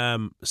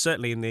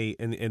 Certainly in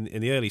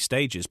the early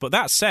stages. But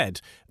that said,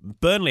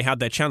 Burnley had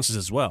their chances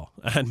as well,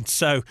 and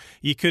so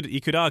you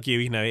could argue,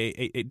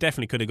 it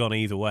definitely could have gone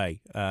either way.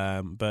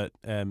 But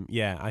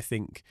I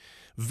think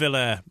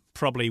Villa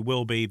probably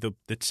will be the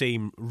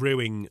team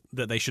rueing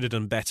that they should have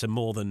done better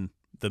more than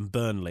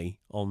Burnley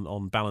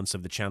on balance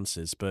of the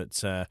chances.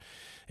 But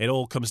it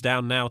all comes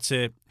down now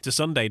to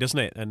Sunday, doesn't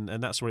it? And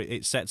that's where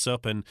it sets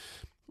up. And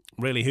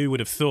really, who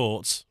would have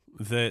thought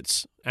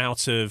that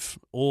out of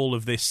all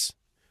of this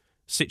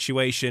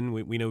situation,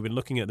 we've been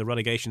looking at the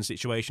relegation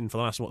situation for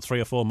the last 3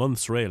 or 4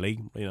 months, really,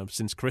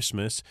 since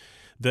Christmas,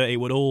 that it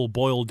would all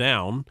boil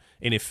down,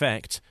 in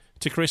effect,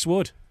 to Chris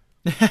Wood,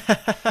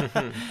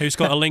 who's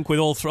got a link with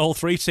all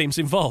three teams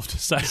involved.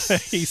 So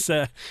he's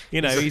the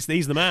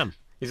man.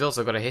 He's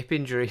also got a hip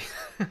injury.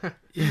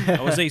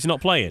 Oh, is he? He's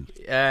not playing?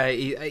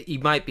 He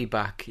might be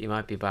back.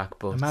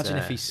 But imagine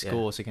if he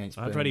scores against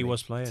Burnley. I'd read he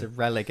was playing. To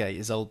relegate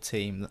his old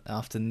team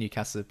after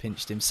Newcastle have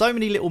pinched him. So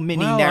many little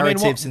mini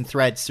narratives and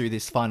threads through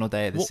this final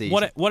day of the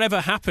season.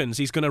 Whatever happens,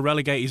 he's going to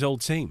relegate his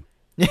old team.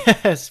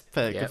 Yes,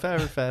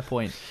 fair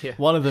point. Yeah.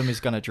 One of them is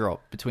going to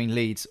drop between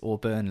Leeds or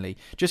Burnley.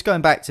 Just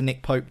going back to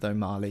Nick Pope, though,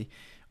 Marley,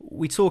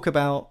 we talk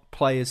about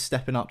players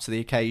stepping up to the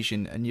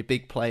occasion and your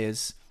big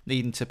players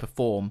needing to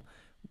perform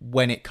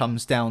when it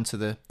comes down to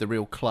the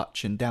real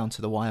clutch and down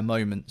to the wire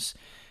moments.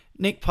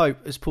 Nick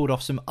Pope has pulled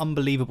off some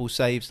unbelievable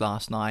saves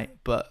last night,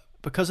 but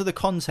because of the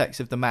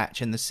context of the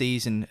match and the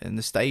season and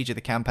the stage of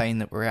the campaign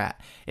that we're at,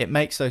 it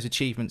makes those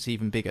achievements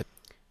even bigger.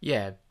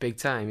 Yeah, big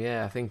time.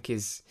 Yeah, I think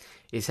his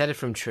header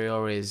from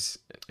Traore's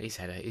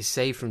his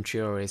save from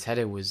Traore's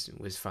header was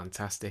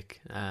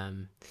fantastic.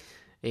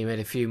 He made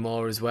a few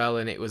more as well,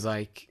 and it was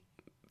like,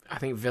 I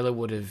think Villa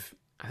would have.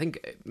 I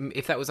think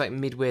if that was like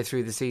midway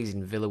through the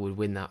season, Villa would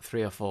win that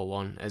 3 or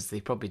 4-1, as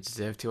they probably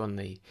deserved to on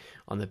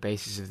the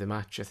basis of the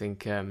match. I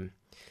think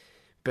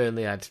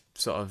Burnley had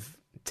sort of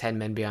 10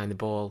 men behind the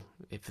ball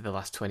for the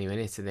last 20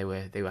 minutes, and they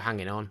were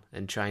hanging on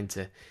and trying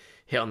to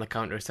hit on the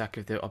counter attack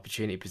if the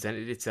opportunity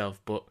presented itself.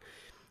 But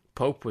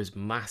Pope was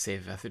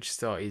massive. I just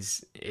thought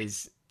his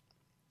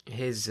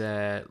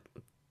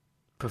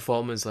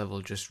performance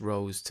level just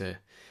rose to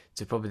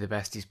probably the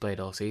best he's played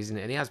all season,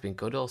 and he has been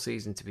good all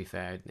season, to be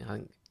fair. I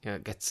think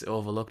it gets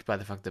overlooked by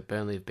the fact that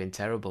Burnley have been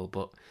terrible,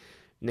 but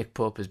Nick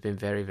Pope has been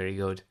very, very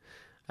good,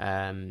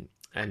 and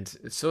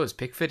so has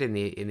Pickford in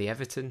the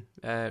Everton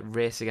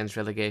race against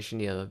relegation.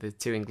 The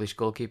two English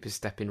goalkeepers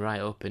stepping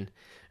right up and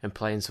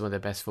playing some of their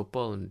best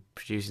football and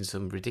producing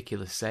some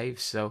ridiculous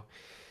saves. So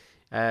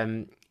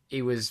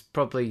he was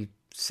probably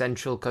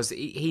central because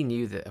he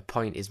knew that a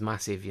point is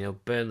massive.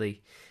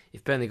 Burnley.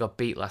 If Burnley got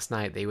beat last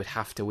night, they would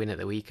have to win at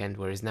the weekend,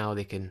 whereas now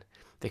they can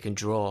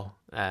draw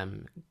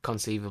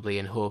conceivably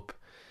and hope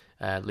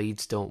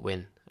Leeds don't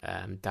win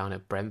down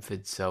at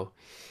Brentford. So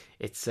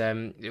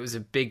it was a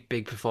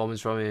big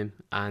performance from him,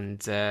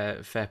 and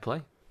fair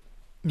play.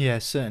 Yeah,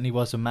 it certainly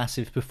was a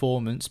massive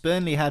performance.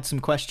 Burnley had some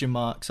question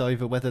marks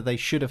over whether they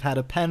should have had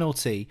a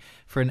penalty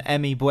for an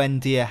Emi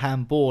Buendia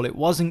handball. It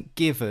wasn't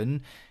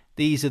given.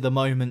 These are the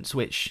moments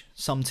which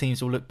some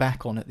teams will look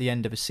back on at the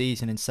end of a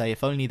season and say,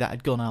 if only that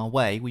had gone our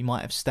way, we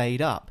might have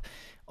stayed up.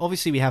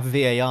 Obviously, we have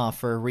VAR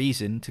for a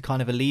reason to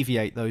kind of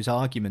alleviate those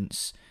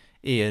arguments,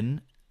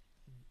 Ian.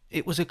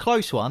 It was a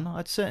close one,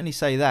 I'd certainly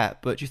say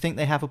that, but do you think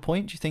they have a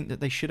point? Do you think that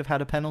they should have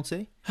had a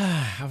penalty?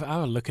 I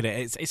would look at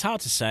it. It's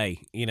hard to say.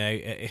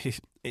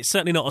 It's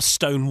certainly not a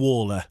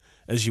stonewaller,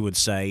 as you would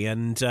say,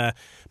 and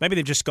maybe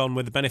they've just gone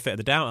with the benefit of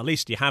the doubt. At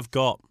least you have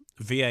got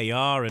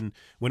VAR, and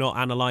we're not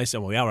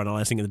analysing. Well, we are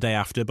analysing it the day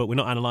after, but we're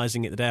not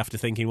analysing it the day after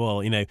thinking, well,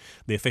 the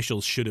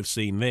officials should have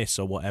seen this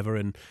or whatever,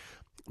 and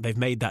they've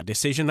made that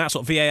decision. That's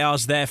what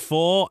VAR's there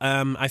for.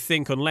 I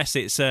think unless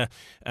it's a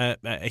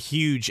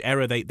huge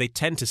error, they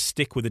tend to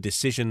stick with a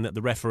decision that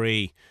the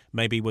referee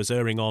maybe was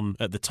erring on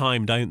at the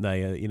time, don't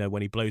they?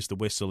 When he blows the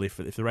whistle, if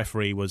the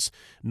referee was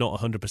not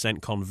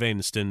 100%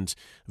 convinced and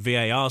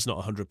VAR's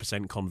not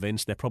 100%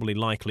 convinced, they're probably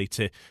likely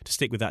to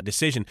stick with that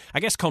decision. I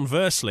guess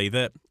conversely,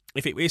 that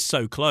if it is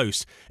so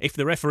close, if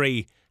the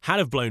referee had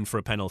have blown for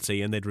a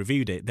penalty and they'd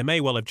reviewed it, they may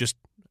well have just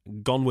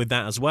gone with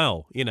that as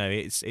well.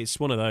 It's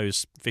one of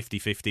those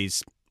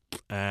 50-50s.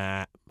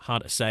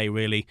 Hard to say,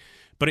 really,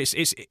 but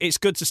it's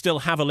good to still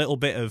have a little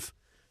bit of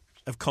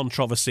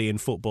controversy in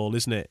football,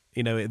 isn't it?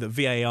 The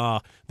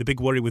VAR, the big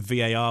worry with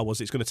VAR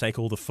was it's going to take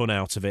all the fun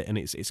out of it, and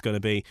it's going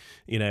to be,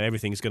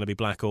 everything's going to be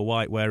black or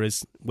white.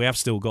 Whereas we have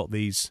still got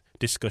these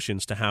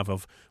discussions to have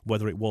of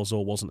whether it was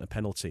or wasn't a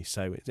penalty.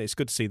 So it's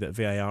good to see that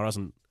VAR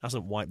hasn't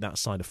wiped that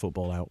side of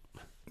football out.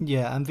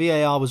 Yeah, and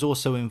VAR was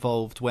also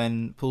involved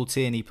when Paul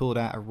Tierney pulled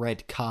out a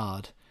red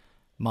card.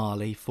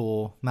 Marley,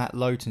 for Matt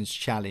Lowton's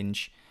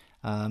challenge.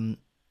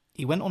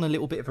 He went on a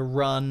little bit of a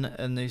run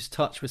and his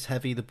touch was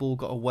heavy. The ball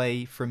got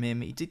away from him.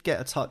 He did get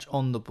a touch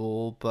on the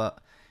ball, but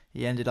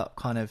he ended up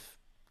kind of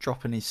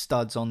dropping his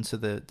studs onto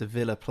the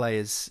Villa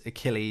player's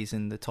Achilles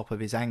and the top of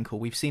his ankle.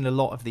 We've seen a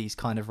lot of these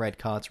kind of red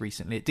cards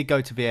recently. It did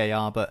go to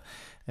VAR, but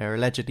there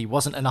allegedly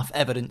wasn't enough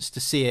evidence to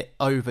see it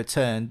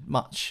overturned,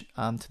 much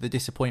to the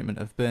disappointment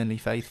of Burnley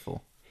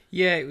faithful.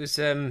 Yeah, it was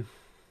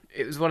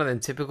one of them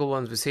typical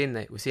ones. We're seeing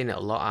it a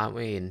lot, aren't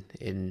we,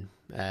 in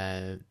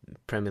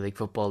Premier League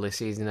football this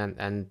season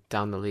and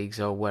down the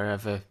leagues or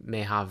wherever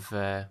may have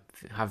VAR.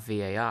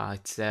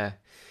 It's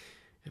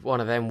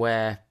one of them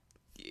where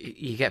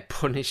you get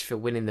punished for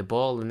winning the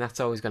ball, and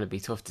that's always going to be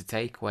tough to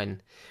take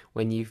when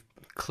you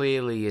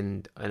clearly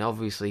and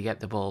obviously get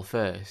the ball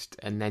first,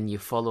 and then you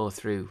follow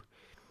through.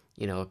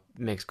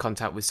 Makes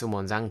contact with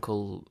someone's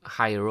ankle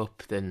higher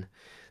up than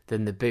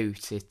the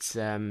boot. It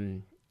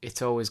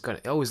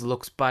always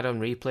looks bad on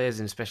replays,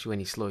 and especially when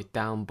you slow it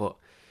down. But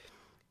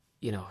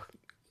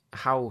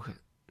how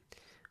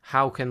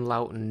can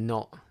Loughton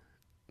not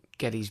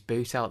get his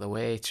boot out of the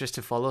way? It's just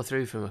a follow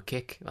through from a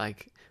kick.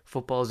 Like,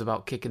 football's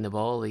about kicking the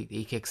ball.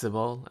 He kicks the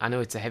ball. I know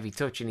it's a heavy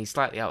touch and he's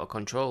slightly out of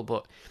control,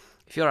 but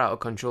if you're out of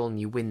control and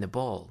you win the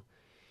ball,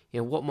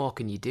 what more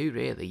can you do,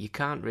 really? You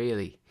can't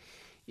really.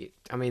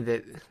 I mean,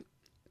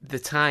 the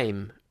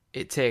time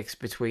it takes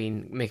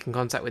between making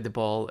contact with the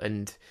ball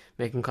and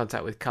making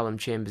contact with Callum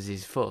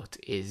Chambers' foot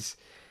is,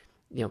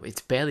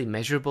 it's barely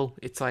measurable.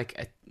 It's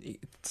like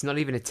it's not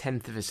even a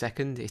tenth of a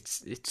second.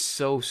 It's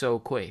so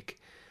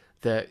quick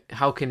that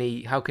how can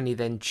he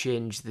then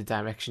change the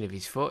direction of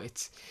his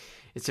foot?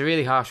 It's a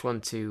really harsh one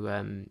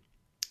to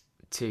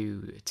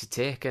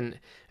take, and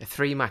a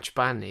 3-match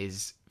ban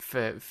is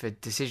for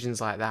decisions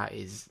like that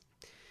is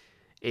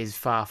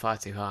far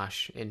too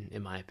harsh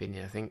in my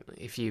opinion. I think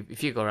if you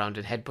go around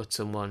and headbutt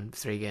someone,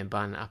 3-game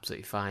ban,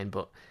 absolutely fine.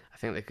 But I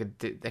think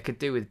they could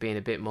do with being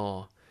a bit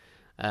more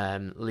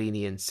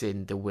lenient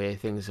in the way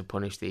things are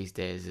punished these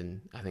days.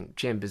 And I think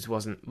Chambers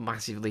wasn't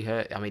massively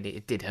hurt. I mean,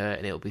 it did hurt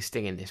and it'll be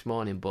stinging this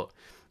morning, but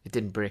it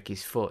didn't break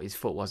his foot. His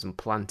foot wasn't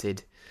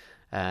planted.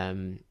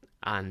 And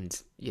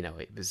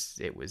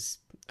it was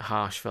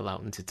harsh for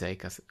Loughton to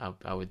take.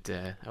 I would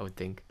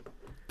think.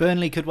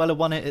 Burnley could well have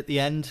won it at the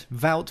end.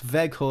 Wout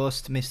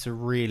Weghorst missed a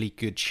really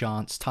good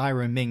chance.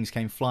 Tyrone Mings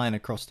came flying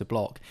across the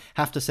block.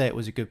 Have to say it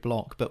was a good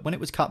block, but when it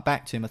was cut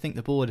back to him, I think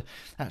the ball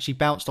actually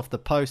bounced off the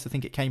post. I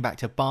think it came back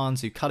to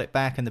Barnes, who cut it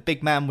back, and the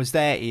big man was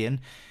there,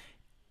 Ian.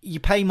 You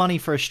pay money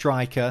for a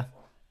striker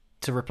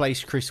to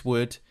replace Chris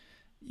Wood.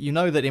 You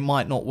know that it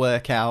might not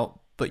work out,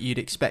 but you'd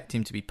expect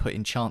him to be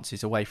putting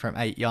chances away from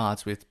 8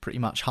 yards with pretty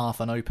much half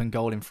an open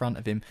goal in front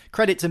of him.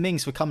 Credit to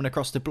Mings for coming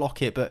across to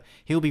block it, but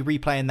he'll be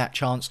replaying that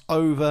chance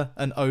over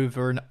and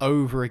over and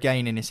over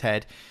again in his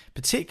head,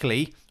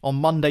 particularly on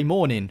Monday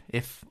morning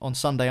if on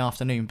Sunday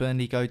afternoon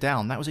Burnley go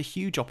down. That was a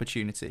huge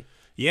opportunity.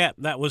 Yeah,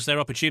 that was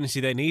their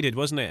opportunity they needed,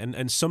 wasn't it?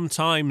 And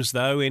sometimes,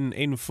 though,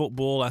 in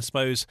football, I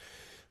suppose,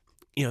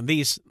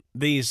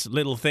 these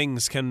little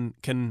things can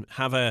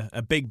have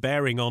a big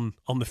bearing on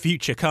the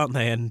future, can't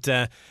they? And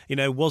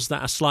was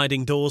that a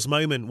sliding doors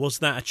moment? Was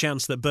that a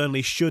chance that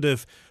Burnley should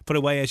have put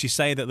away, as you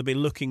say, that they'll be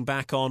looking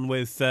back on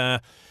with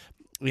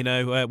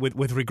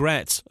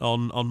regret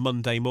on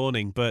Monday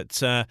morning?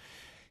 But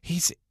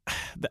he's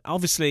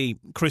obviously,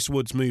 Chris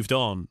Wood's moved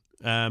on.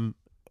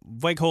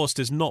 Weghorst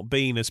has not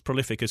been as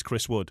prolific as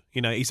Chris Wood.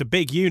 He's a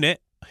big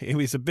unit.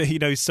 He's a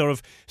bit, sort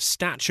of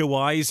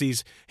stature-wise,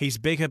 he's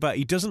bigger, but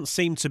he doesn't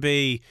seem to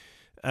be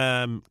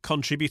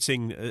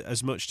contributing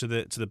as much to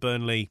the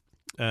Burnley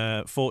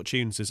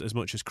fortunes as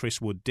much as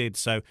Chris Wood did.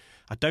 So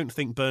I don't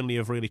think Burnley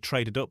have really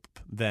traded up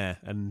there.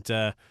 And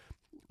I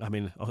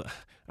mean,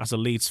 as a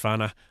Leeds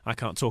fan, I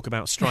can't talk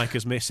about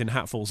strikers missing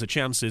hatfuls of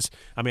chances.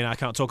 I mean, I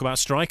can't talk about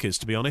strikers,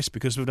 to be honest,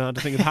 because I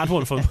don't think we've had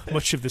one for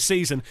much of the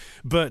season.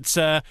 But these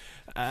are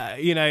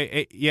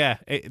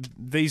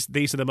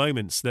the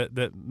moments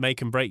that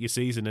make and break your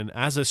season. And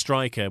as a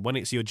striker, when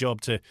it's your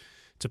job to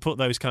put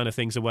those kind of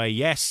things away,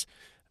 yes,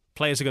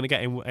 players are going to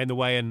get in the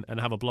way and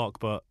have a block,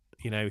 but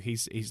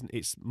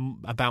it's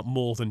about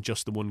more than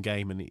just the one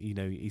game, and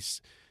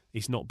he's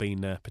not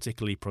been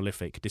particularly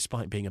prolific,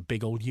 despite being a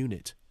big old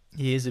unit.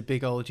 He is a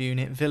big old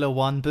unit. Villa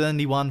won,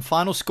 Burnley won.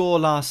 Final score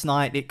last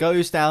night. It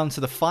goes down to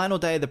the final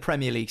day of the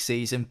Premier League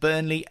season.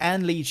 Burnley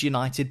and Leeds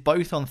United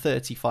both on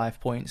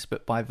 35 points,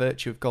 but by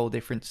virtue of goal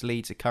difference,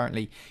 Leeds are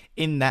currently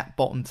in that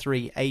bottom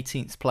three,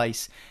 18th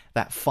place,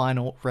 that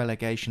final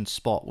relegation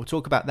spot. We'll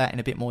talk about that in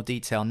a bit more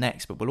detail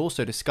next, but we'll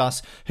also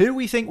discuss who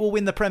we think will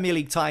win the Premier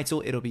League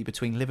title. It'll be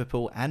between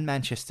Liverpool and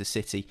Manchester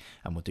City,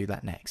 and we'll do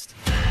that next.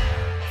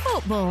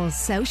 Football's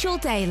Social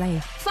Daily.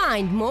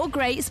 Find more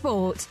great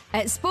sport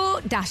at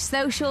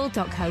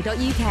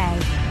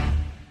sport-social.co.uk.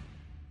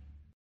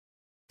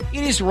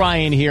 It is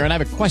Ryan here, and I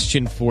have a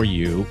question for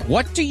you.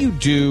 What do you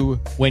do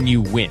when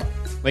you win?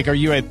 Like, are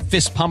you a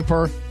fist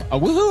pumper, a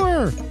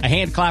woohooer, a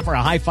hand clapper,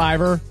 a high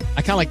fiver?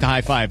 I kind of like the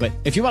high five, but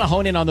if you want to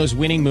hone in on those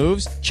winning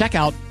moves, check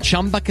out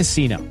Chumba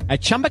Casino.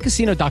 At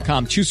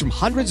ChumbaCasino.com, choose from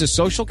hundreds of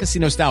social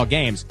casino style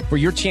games for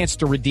your chance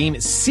to redeem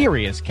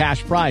serious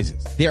cash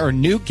prizes. There are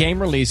new game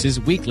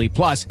releases weekly,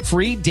 plus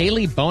free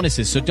daily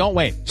bonuses. So don't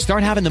wait.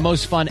 Start having the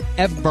most fun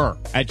ever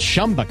at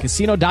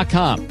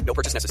ChumbaCasino.com. No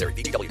purchase necessary.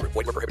 VGW Group.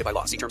 Void where prohibited by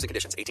law. See terms and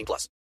conditions.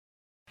 18+.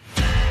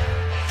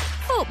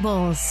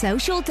 Football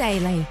Social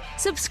Daily.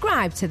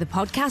 Subscribe to the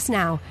podcast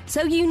now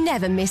so you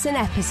never miss an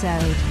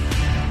episode.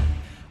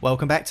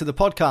 Welcome back to the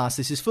podcast.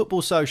 This is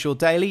Football Social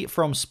Daily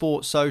from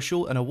Sports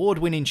Social, an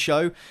award-winning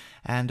show.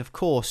 And of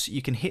course,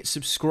 you can hit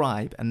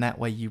subscribe, and that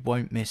way you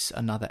won't miss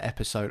another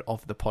episode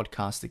of the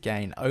podcast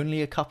again.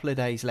 Only a couple of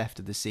days left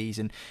of the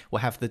season. We'll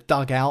have the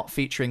Dugout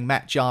featuring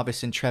Matt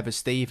Jarvis and Trevor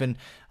Steven,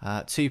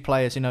 two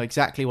players who know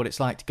exactly what it's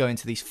like to go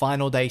into these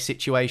final day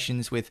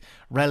situations with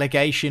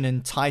relegation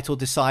and title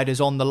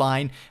deciders on the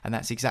line. And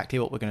that's exactly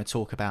what we're going to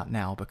talk about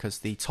now, because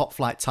the top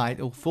flight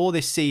title for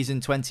this season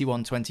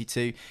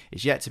 21-22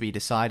 is yet to be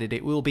decided.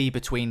 It will be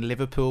between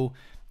Liverpool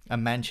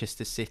and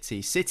Manchester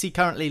City. City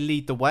currently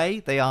lead the way.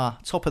 They are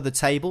top of the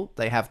table.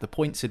 They have the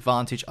points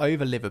advantage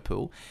over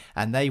Liverpool,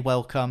 and they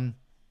welcome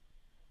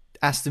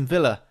Aston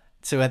Villa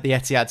to the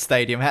Etihad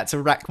Stadium. I had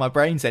to rack my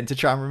brains then to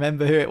try and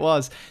remember who it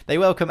was. They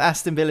welcome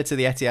Aston Villa to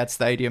the Etihad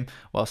Stadium,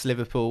 whilst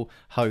Liverpool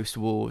host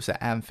Wolves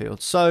at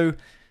Anfield. So,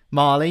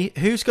 Marley,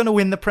 who's going to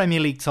win the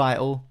Premier League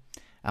title,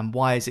 and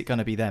why is it going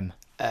to be them?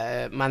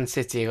 Man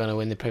City are going to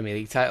win the Premier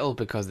League title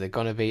because they're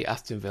going to beat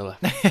Aston Villa.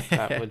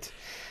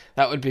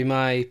 That would be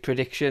my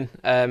prediction.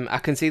 I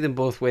can see them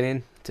both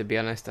winning, to be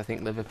honest. I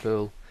think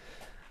Liverpool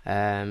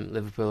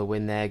will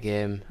win their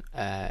game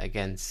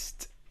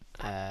against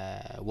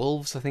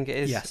Wolves, I think it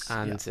is. Yes.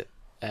 And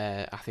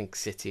I think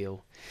City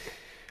will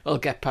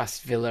get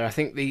past Villa. I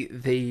think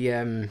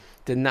the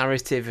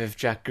narrative of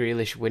Jack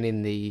Grealish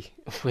winning the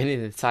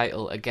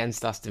title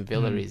against Aston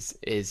Villa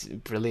is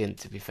brilliant,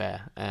 to be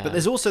fair. But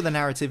there's also the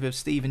narrative of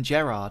Steven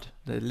Gerrard,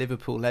 the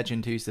Liverpool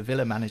legend who's the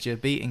Villa manager,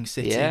 beating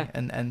City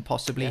and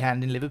possibly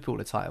handing Liverpool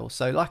a title.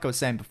 So like I was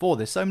saying before,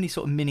 there's so many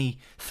sort of mini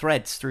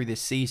threads through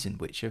this season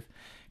which have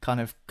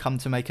kind of come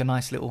to make a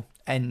nice little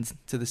end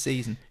to the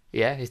season.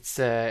 Yeah, it's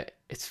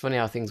funny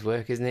how things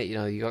work, isn't it? You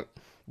know, you got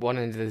one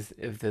end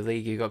of the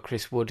league, you've got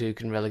Chris Wood, who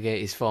can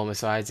relegate his former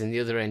sides, and the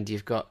other end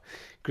you've got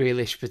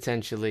Grealish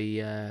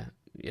potentially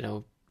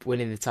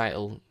winning the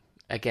title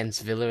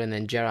against Villa, and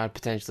then Gerrard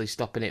potentially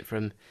stopping it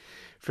from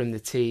the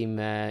team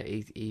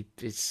he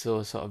is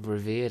so sort of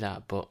revered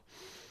at. But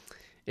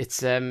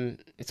it's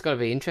got to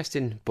be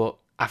interesting, but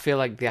I feel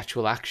like the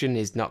actual action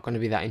is not going to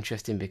be that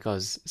interesting,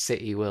 because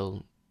City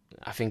will,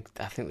 I think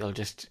they'll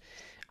just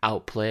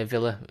outplay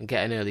Villa and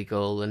get an early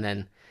goal, and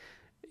then,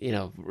 you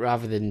know,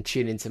 rather than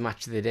tune into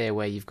Match of the Day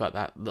where you've got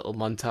that little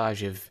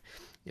montage of,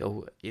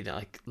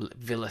 like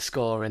Villa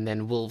score and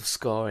then Wolves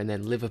score and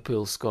then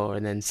Liverpool score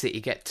and then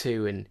City get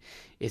two, and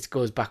it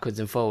goes backwards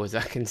and forwards.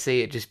 I can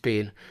see it just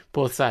being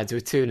both sides were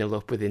 2-0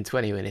 up within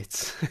 20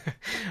 minutes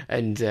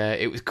and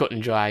it was cut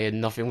and dry and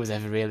nothing was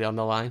ever really on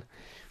the line.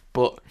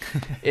 But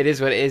it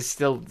is what it is.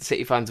 Still,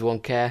 City fans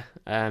won't care.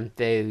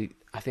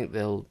 I think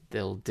they'll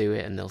do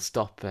it, and they'll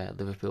stop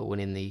Liverpool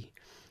winning the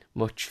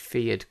much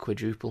feared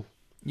quadruple.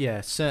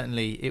 Yeah,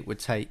 certainly it would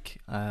take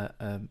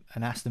an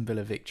Aston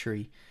Villa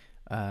victory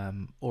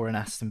or an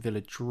Aston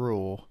Villa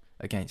draw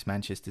against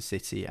Manchester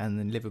City, and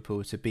then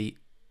Liverpool to beat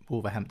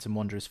Wolverhampton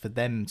Wanderers for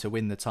them to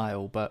win the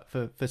title. But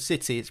for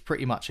City, it's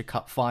pretty much a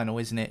cup final,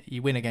 isn't it?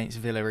 You win against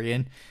Villa,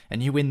 Ian,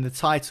 and you win the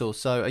title.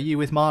 So are you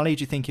with Marley?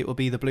 Do you think it will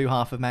be the blue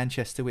half of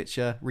Manchester which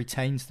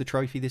retains the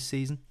trophy this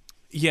season?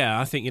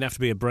 Yeah, I think you'd have to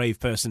be a brave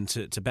person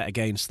to bet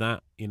against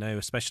that,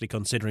 especially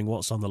considering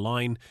what's on the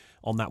line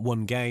on that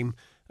one game.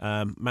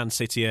 Man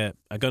City are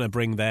going to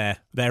bring their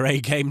A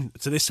game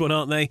to this one,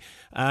 aren't they?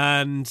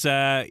 And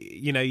they're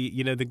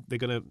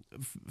going to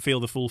feel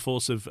the full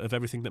force of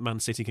everything that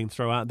Man City can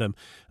throw at them.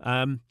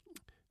 And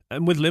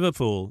with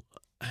Liverpool,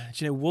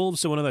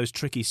 Wolves are one of those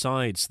tricky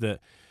sides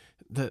that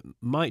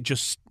might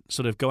just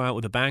sort of go out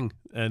with a bang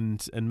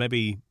and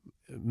maybe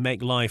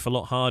make life a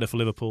lot harder for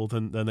Liverpool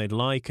than they'd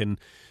like. And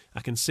I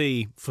can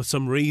see, for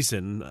some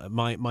reason,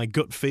 my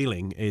gut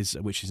feeling is,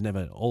 which is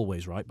never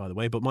always right, by the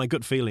way, but my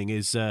gut feeling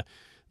is that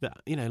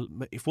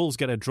if Wolves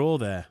get a draw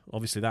there,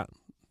 obviously that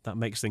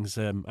makes things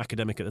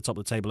academic at the top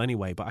of the table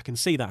anyway. But I can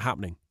see that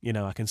happening.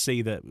 I can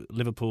see that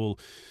Liverpool,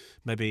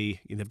 maybe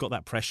they've got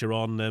that pressure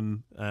on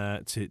them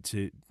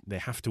they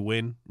have to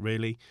win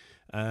really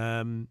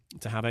to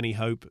have any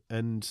hope,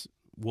 and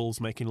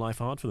Wolves making life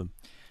hard for them.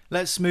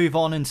 Let's move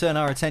on and turn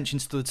our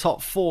attentions to the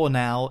top four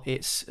now.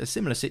 It's a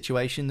similar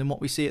situation than what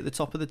we see at the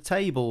top of the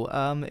table.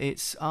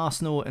 It's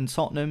Arsenal and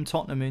Tottenham.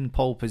 Tottenham in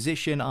pole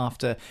position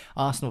after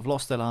Arsenal have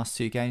lost their last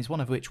two games,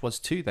 one of which was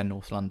to their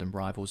North London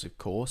rivals, of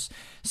course.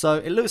 So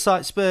it looks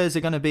like Spurs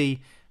are going to be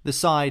the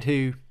side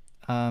who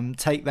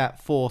take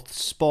that 4th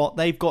spot.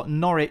 They've got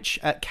Norwich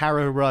at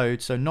Carrow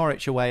Road, so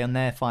Norwich away on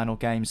their final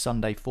game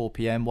Sunday 4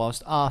 p.m,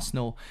 whilst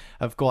Arsenal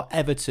have got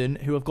Everton,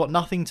 who have got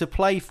nothing to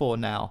play for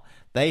now.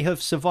 They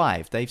have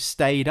survived, they've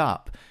stayed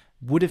up.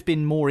 Would have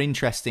been more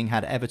interesting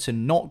had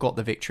Everton not got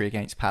the victory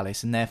against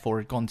Palace and therefore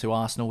had gone to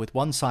Arsenal with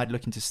one side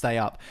looking to stay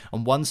up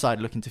and one side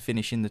looking to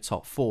finish in the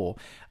top 4.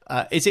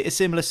 Is it a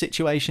similar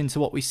situation to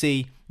what we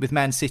see with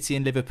Man City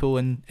and Liverpool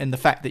and the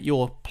fact that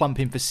you're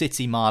plumping for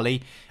City,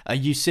 Marley? Are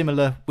you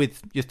similar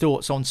with your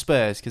thoughts on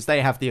Spurs? Because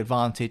they have the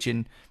advantage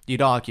and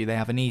you'd argue they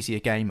have an easier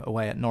game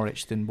away at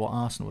Norwich than what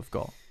Arsenal have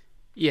got.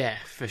 Yeah,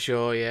 for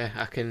sure, yeah.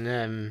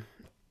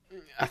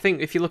 I think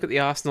if you look at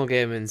the Arsenal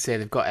game and say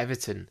they've got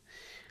Everton,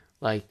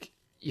 like,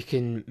 you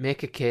can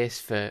make a case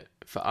for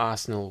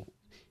Arsenal,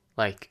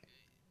 like,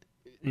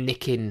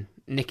 nicking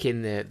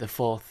the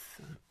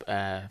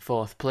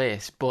fourth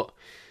place, but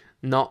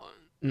not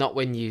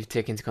when you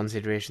take into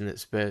consideration that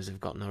Spurs have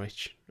got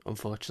Norwich.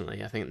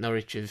 Unfortunately, I think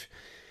Norwich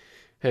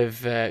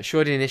have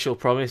showed initial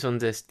promise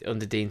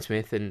under Dean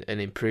Smith and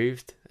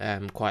improved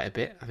quite a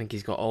bit. I think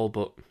he's got all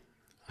but,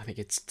 I think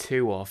it's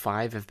 2 or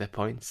 5 of their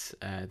points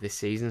this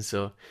season.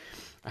 So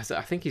I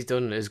think he's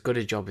done as good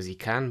a job as he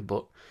can,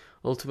 but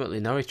ultimately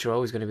Norwich are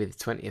always going to be the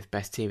 20th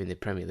best team in the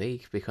Premier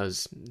League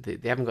because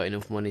they haven't got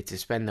enough money to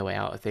spend their way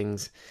out of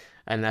things,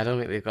 and I don't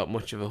think they've got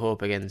much of a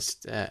hope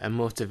against a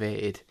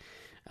motivated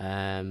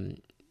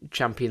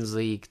Champions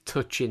League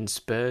touching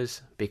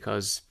Spurs,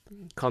 because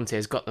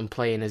Conte's got them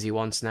playing as he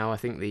wants now. I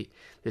think the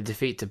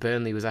defeat to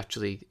Burnley was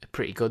actually a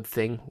pretty good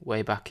thing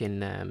way back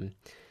in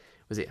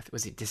was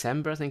it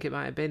December, I think it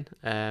might have been.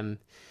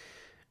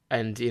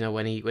 And you know,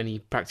 when he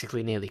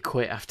practically nearly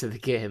quit after the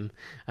game,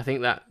 I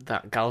think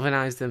that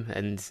galvanised them,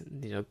 and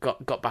you know,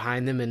 got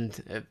behind them,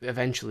 and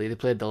eventually they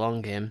played the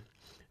long game,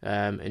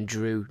 and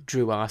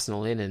drew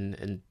Arsenal in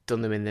and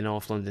done them in the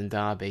North London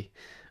derby,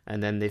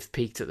 and then they've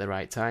peaked at the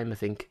right time. I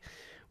think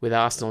with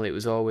Arsenal it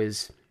was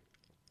always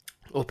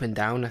up and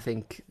down. I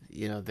think,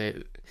 you know,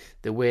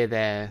 the way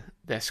their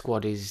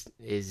squad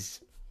is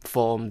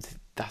formed,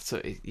 that's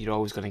you're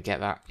always going to get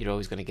that. You're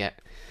always going to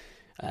get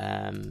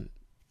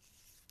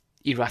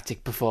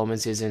erratic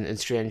performances and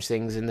strange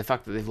things, and the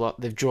fact that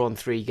they've drawn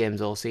 3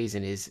 games all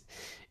season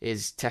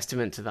is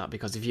testament to that,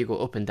 because if you go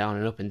up and down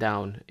and up and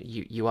down,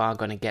 you are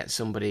going to get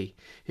somebody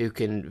who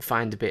can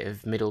find a bit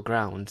of middle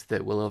ground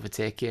that will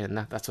overtake you, and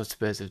that's what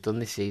Spurs have done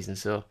this season.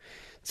 So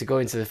to go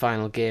into the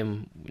final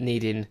game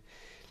needing,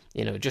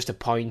 you know, just a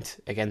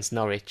point against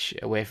Norwich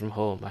away from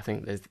home, I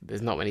think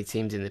there's not many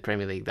teams in the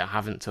Premier League that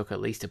haven't took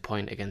at least a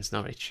point against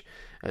Norwich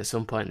at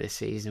some point this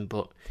season.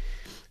 But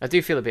I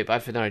do feel a bit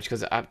bad for Norwich,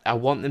 because I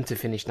want them to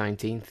finish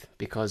 19th,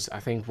 because I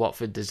think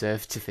Watford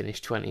deserve to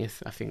finish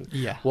 20th. I think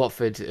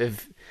Watford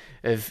have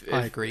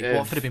I agree.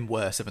 Watford have been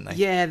worse, haven't they?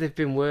 Yeah, they've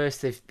been worse.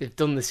 They've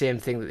done the same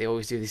thing that they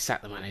always do. They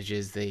sack the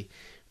managers. They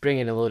bring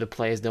in a load of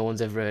players no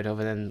one's ever heard of,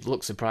 and then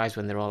look surprised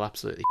when they're all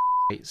absolutely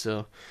shit.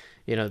 So,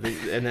 you know,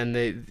 and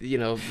then you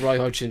know, Roy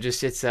Hodgson just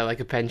sits there like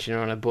a pensioner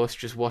on a bus,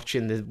 just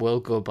watching the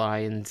world go by,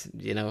 and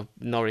you know,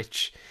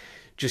 Norwich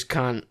just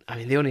can't. I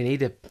mean, they only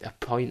need a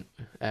point.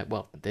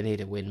 Well, they need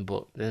a win,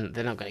 but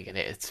they're not going to get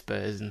it at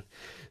Spurs, and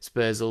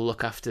Spurs will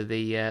look after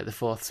the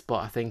 4th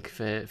spot, I think,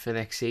 for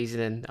next season,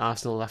 and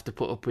Arsenal will have to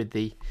put up with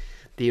the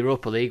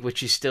Europa League,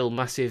 which is still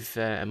massive,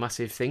 a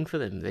massive thing for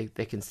them.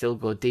 They can still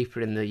go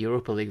deeper in the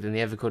Europa League than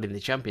they ever could in the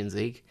Champions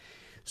League.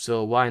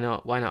 So why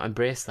not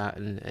embrace that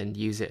and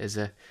use it as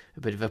a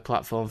bit of a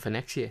platform for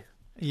next year?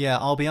 Yeah,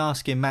 I'll be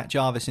asking Matt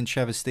Jarvis and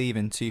Trevor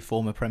Stephen, 2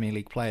 former Premier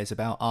League players,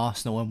 about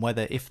Arsenal and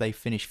whether, if they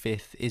finish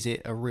 5th, is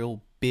it a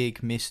real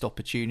big missed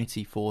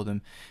opportunity for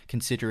them,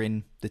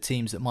 considering the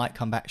teams that might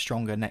come back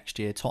stronger next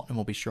year. Tottenham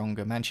will be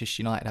stronger.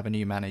 Manchester United have a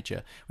new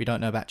manager. We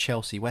don't know about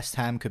Chelsea. West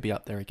Ham could be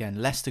up there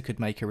again. Leicester could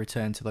make a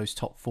return to those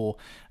top 4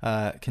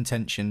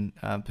 contention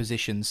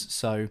positions.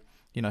 So,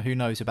 you know, who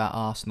knows about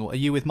Arsenal? Are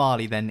you with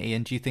Marley then,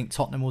 Ian? Do you think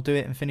Tottenham will do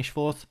it and finish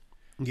 4th?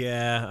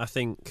 Yeah, I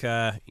think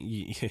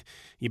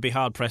you'd be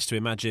hard-pressed to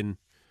imagine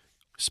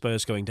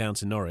Spurs going down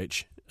to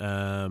Norwich.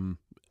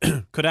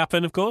 Could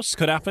happen, of course.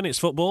 Could happen. It's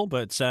football.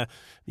 But,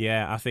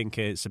 yeah, I think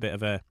it's a bit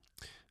of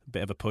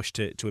a push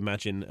to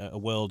imagine a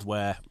world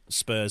where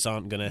Spurs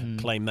aren't going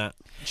to claim that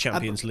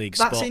Champions League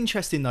spot. That's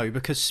interesting, though,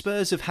 because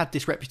Spurs have had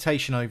this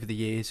reputation over the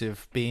years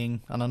of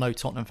being, and I know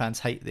Tottenham fans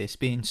hate this,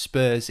 being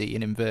Spursy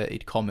in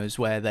inverted commas,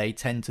 where they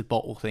tend to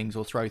bottle things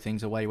or throw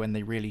things away when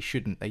they really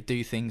shouldn't. They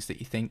do things that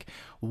you think,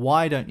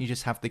 why don't you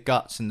just have the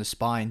guts and the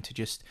spine to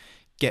just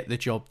get the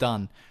job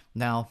done?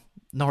 Now,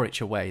 Norwich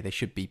away, they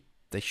should be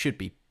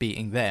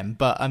beating them,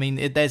 but I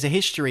mean, there's a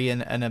history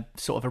and a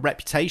sort of a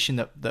reputation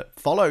that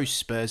follows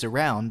Spurs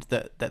around,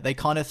 that they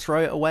kind of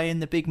throw it away in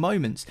the big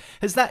moments.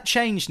 Has that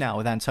changed now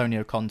with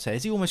Antonio Conte?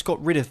 Has he almost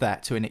got rid of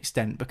that to an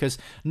extent? Because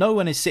no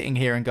one is sitting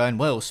here and going,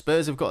 well,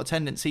 Spurs have got a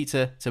tendency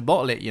to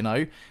bottle it, you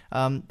know.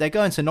 They're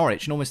going to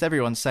Norwich and almost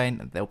everyone's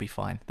saying they'll be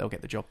fine, they'll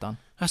get the job done.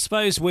 I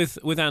suppose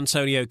with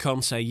Antonio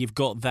Conte, you've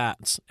got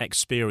that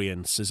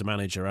experience as a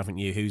manager, haven't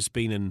you, who's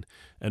been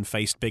and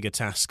faced bigger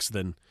tasks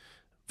than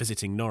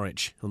visiting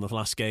Norwich on the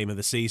last game of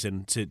the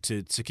season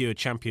to secure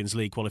Champions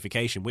League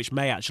qualification, which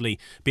may actually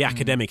be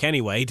academic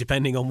anyway,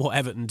 depending on what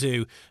Everton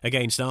do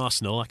against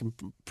Arsenal. I can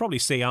probably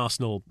see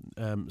Arsenal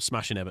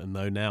smashing Everton,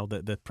 though, now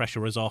that the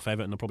pressure is off.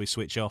 Everton will probably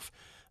switch off.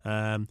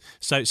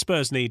 So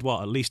Spurs need,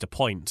 at least a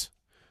point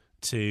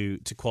to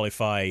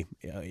qualify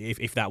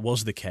if that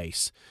was the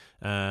case.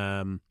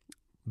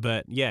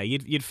 But yeah,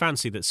 you'd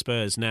fancy that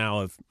Spurs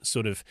now have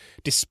sort of,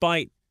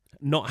 despite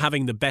not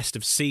having the best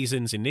of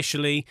seasons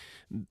initially,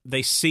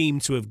 they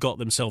seem to have got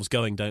themselves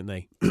going, don't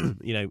they?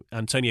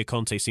 Antonio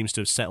Conte seems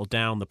to have settled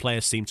down. The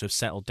players seem to have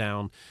settled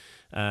down.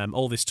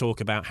 All this talk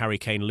about Harry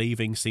Kane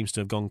leaving seems to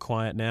have gone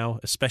quiet now,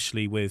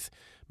 especially with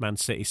Man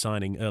City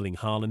signing Erling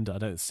Haaland. I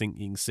don't think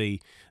you can see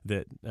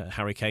that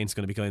Harry Kane's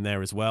going to be going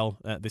there as well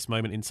at this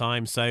moment in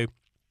time. So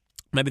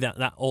maybe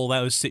that all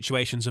those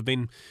situations have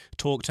been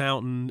talked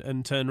out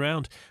and turned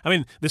around. I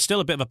mean, there's still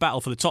a bit of a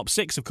battle for the top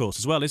six, of course,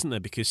 as well, isn't there?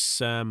 Because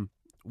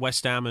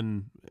West Ham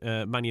and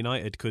Man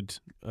United could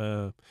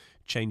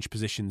change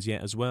positions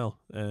yet as well,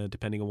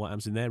 depending on what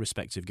happens in their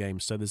respective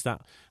games. So there's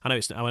that. I know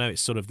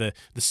it's sort of the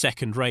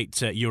second-rate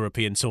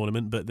European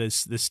tournament, but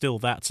there's still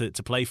that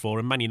to play for.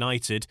 And Man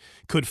United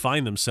could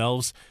find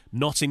themselves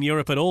not in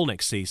Europe at all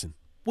next season.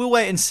 We'll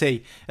wait and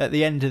see at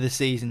the end of the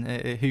season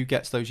who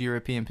gets those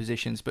European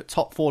positions. But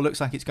top four looks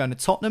like it's going to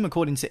Tottenham,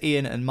 according to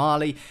Ian and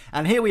Marley.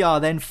 And here we are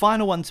then,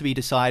 final one to be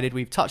decided.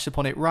 We've touched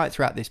upon it right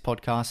throughout this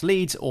podcast.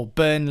 Leeds or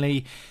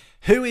Burnley?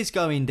 Who is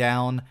going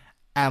down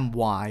and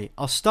why?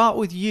 I'll start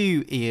with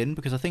you, Ian,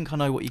 because I think I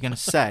know what you're going to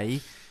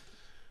say.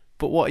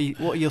 But what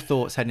are your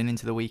thoughts heading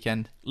into the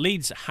weekend?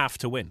 Leeds have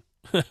to win.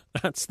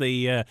 That's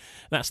the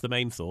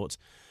main thought.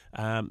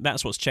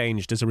 That's what's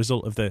changed as a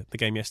result of the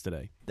game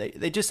yesterday.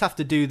 They just have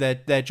to do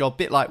their job, a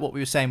bit like what we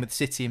were saying with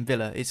City and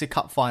Villa. It's a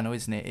cup final,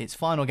 isn't it? It's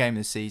final game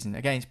of the season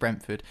against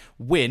Brentford.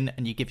 Win,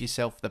 and you give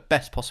yourself the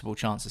best possible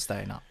chance of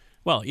staying up.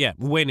 Well, yeah,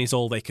 win is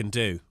all they can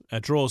do. A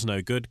draw's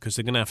no good because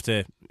they're going to have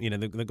to,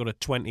 they've got a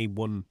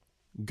 21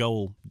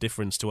 goal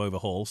difference to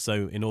overhaul.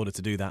 So in order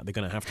to do that, they're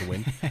going to have to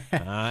win.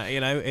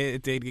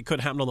 It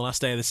could happen on the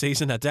last day of the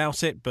season. I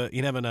doubt it, but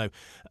you never know.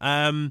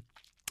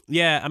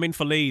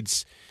 For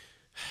Leeds,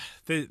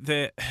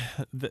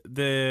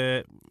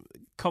 the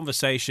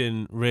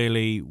conversation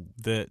really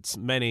that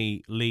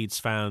many Leeds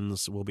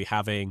fans will be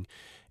having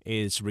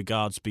is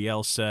regards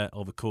Bielsa.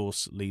 Of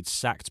course, Leeds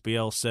sacked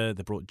Bielsa.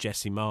 They brought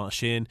Jesse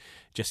Marsch in.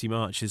 Jesse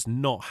Marsch has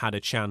not had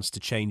a chance to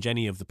change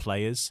any of the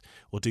players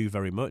or do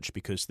very much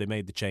because they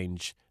made the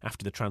change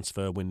after the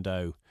transfer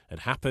window had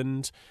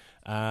happened.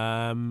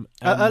 Are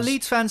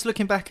Leeds fans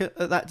looking back at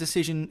that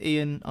decision,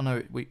 Ian? I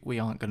know we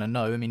aren't going to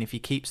know. I mean, if he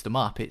keeps them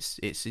up, it's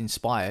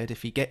inspired.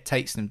 If he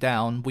takes them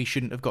down, we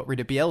shouldn't have got rid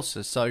of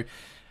Bielsa. So,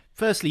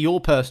 firstly,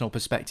 your personal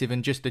perspective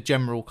and just a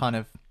general kind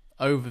of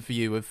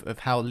overview of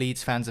how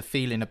Leeds fans are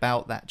feeling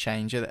about that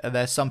change. Are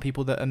there some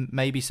people that are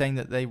maybe saying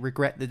that they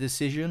regret the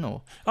decision?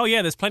 Or Oh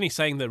yeah, there's plenty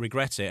saying that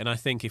regret it, and I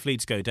think if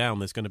Leeds go down,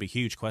 there's going to be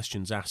huge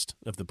questions asked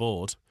of the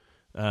board,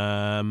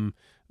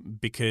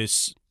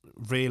 because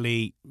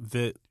really,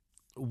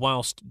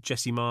 whilst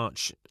Jesse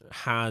Marsch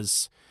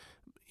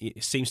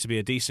seems to be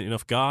a decent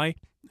enough guy,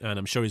 and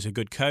I'm sure he's a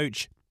good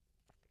coach,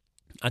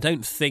 I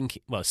don't think,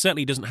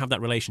 certainly he doesn't have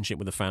that relationship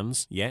with the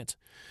fans yet.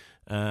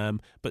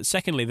 But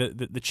secondly,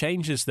 the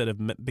changes that have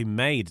been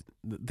made,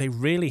 they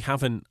really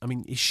haven't. I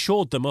mean, he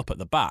shored them up at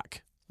the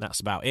back. That's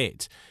about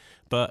it.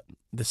 But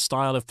the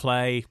style of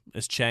play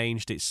has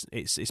changed.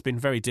 It's been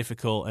very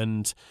difficult,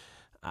 and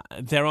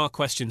there are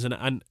questions,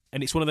 and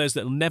it's one of those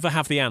that will never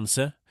have the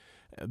answer.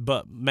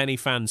 But many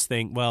fans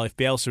think, well, if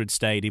Bielsa had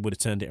stayed, he would have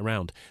turned it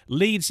around.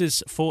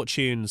 Leeds'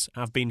 fortunes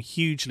have been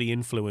hugely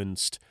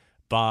influenced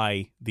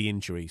by the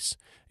injuries.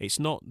 It's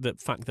not the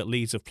fact that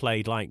Leeds have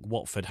played like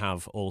Watford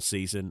have all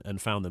season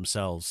and found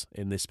themselves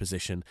in this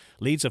position.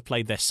 Leeds have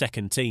played their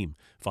second team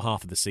for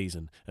half of the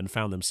season and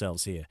found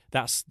themselves here.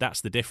 That's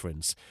the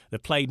difference.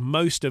 They've played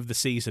most of the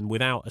season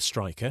without a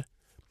striker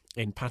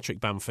in Patrick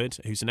Bamford,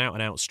 who's an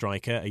out-and-out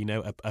striker,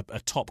 a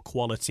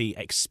top-quality,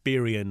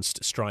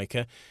 experienced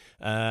striker.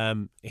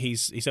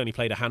 He's only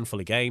played a handful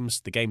of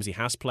games. The games he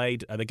has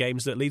played are the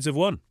games that Leeds have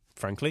won,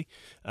 frankly.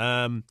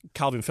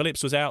 Calvin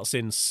Phillips was out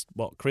since,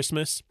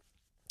 Christmas?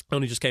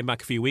 Only just came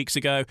back a few weeks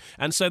ago.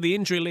 And so the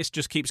injury list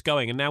just keeps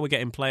going. And now we're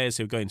getting players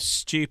who are going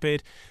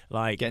stupid,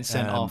 like getting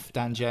sent off,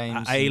 Dan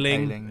James.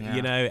 Ayling,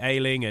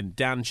 Ayling and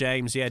Dan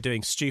James,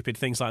 doing stupid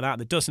things like that.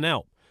 That doesn't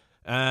help.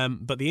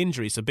 But the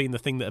injuries have been the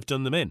thing that have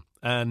done them in.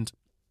 And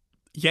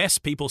yes,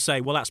 people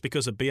say, well, that's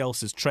because of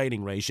Bielsa's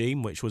training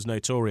regime, which was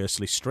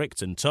notoriously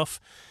strict and tough.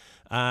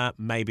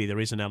 Maybe there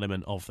is an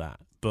element of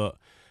that. But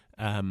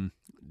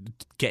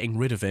getting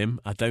rid of him,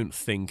 I don't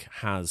think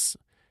has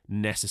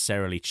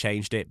necessarily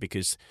changed it,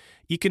 because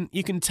you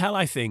can tell,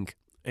 I think,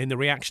 in the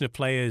reaction of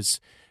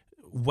players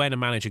when a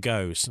manager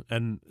goes,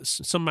 and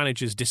some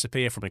managers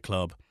disappear from a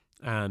club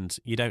and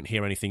you don't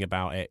hear anything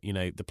about it.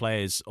 The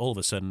players all of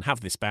a sudden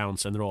have this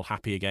bounce and they're all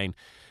happy again.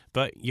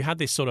 But you had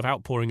this sort of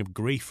outpouring of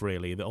grief,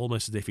 really, that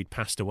almost as if he'd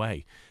passed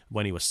away.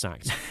 when he was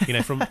sacked. You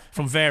know,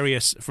 from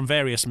various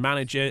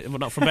managers, well,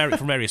 not from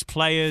various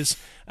players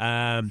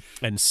and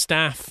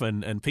staff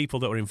and people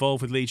that were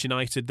involved with Leeds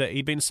United, that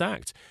he'd been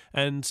sacked,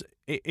 and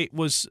it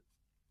was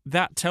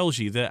that tells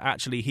you that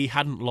actually he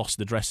hadn't lost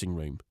the dressing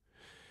room.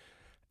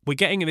 We're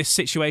getting in this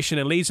situation,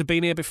 and Leeds have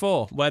been here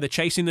before, where they're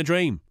chasing the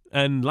dream.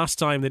 And last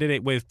time they did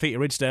it with Peter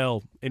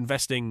Ridsdale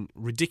investing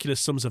ridiculous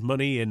sums of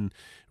money in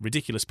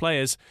ridiculous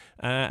players.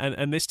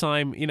 And this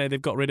time, you know,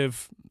 they've got rid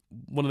of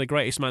one of the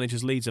greatest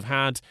managers Leeds have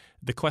had.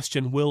 The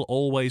question will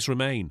always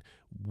remain: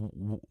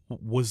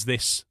 was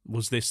this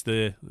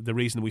the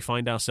reason we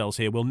find ourselves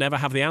here? We'll never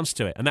have the answer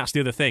to it, and that's the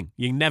other thing.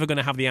 You're never going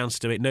to have the answer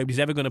to it. Nobody's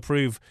ever going to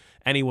prove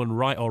anyone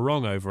right or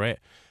wrong over it,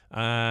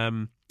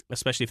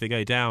 especially if they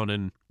go down.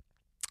 And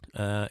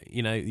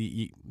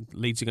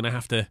Leeds are going to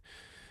have to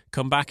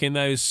come back in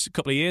those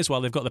couple of years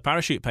while they've got the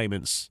parachute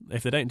payments.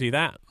 If they don't do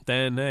that,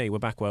 then hey, we're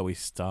back where we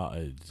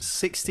started.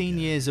 16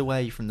 years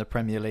away from the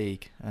Premier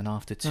League, and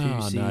after two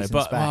seasons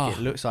back, it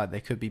looks like they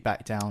could be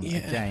back down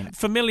again.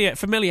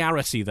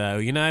 Familiarity, though,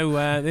 you know.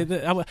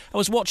 I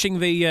was watching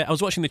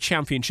the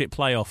Championship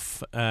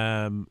playoff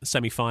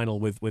semi-final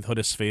with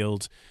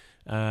Huddersfield,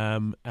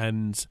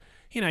 and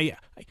you know.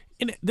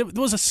 There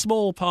was a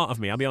small part of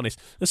me, I'll be honest,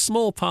 a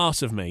small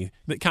part of me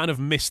that kind of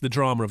missed the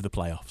drama of the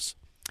playoffs.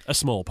 A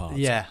small part.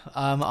 Yeah,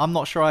 I'm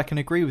not sure I can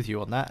agree with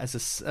you on that.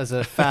 As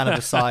a fan of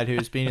a side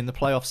who's been in the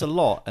playoffs a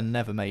lot and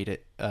never made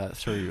it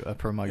through a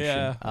promotion.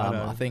 Yeah,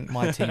 I think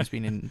my team's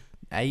been in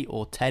 8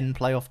 or 10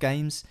 playoff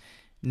games,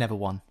 never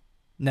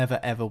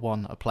ever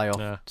won a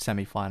playoff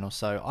semi-final.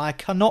 So I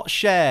cannot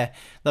share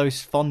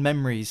those fond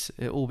memories,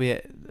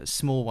 albeit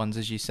small ones,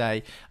 as you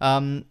say.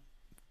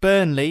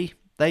 Burnley,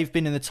 they've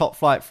been in the top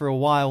flight for a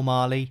while,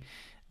 Marley.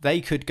 They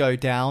could go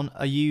down.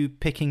 Are you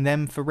picking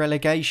them for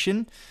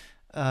relegation?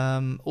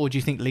 Or do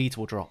you think Leeds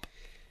will drop?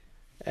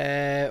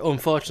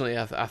 Unfortunately,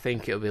 I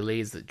think it'll be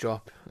Leeds that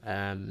drop.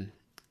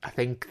 I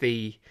think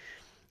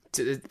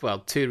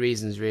two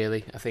reasons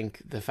really. I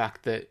think the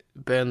fact that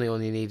Burnley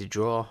only need a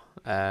draw,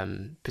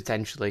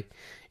 potentially.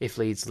 If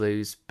Leeds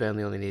lose,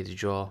 Burnley only need a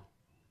draw.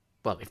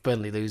 Well, if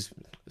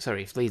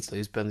Leeds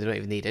lose, Burnley don't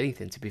even need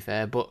anything, to be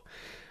fair. But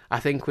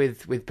I think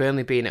with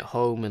Burnley being at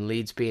home and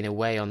Leeds being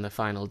away on the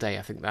final day,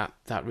 I think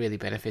that really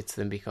benefits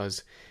them,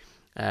 because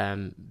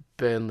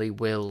Burnley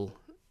will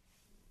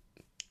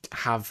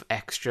have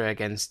extra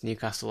against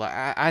Newcastle.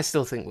 I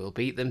still think we'll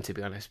beat them, to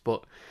be honest,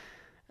 but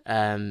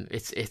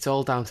it's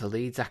all down to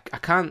Leeds. I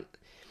can't.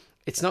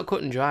 It's not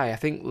cut and dry. I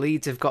think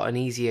Leeds have got an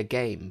easier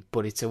game,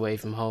 but it's away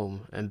from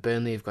home, and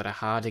Burnley have got a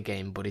harder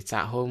game, but it's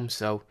at home.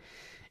 So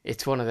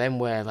it's one of them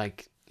where,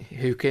 like,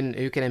 who can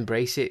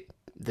embrace it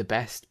the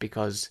best,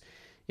 because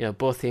you know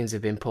both teams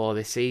have been poor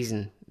this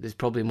season. There's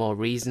probably more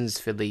reasons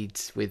for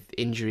Leeds with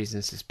injuries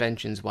and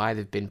suspensions why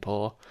they've been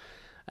poor.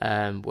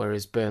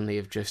 Whereas Burnley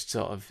have just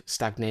sort of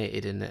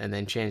stagnated and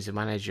then changed the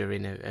manager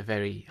in a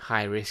very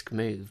high risk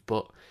move.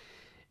 But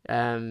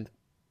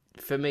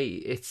for me,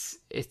 it's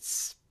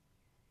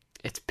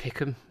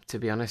pick 'em, to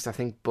be honest. I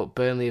think, but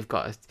Burnley have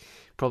got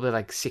probably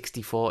like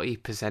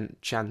 60-40%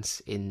 chance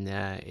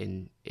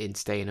in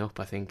staying up.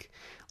 I think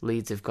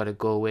Leeds have got to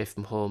go away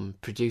from home,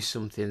 produce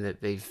something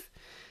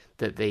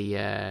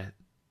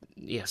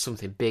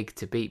something big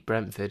to beat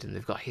Brentford, and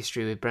they've got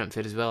history with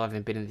Brentford as well,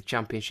 having been in the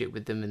Championship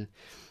with them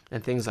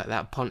and things like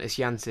that. Pontus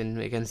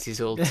Jansson against his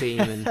old team,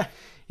 and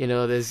you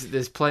know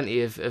there's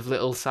plenty of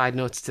little side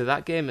notes to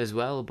that game as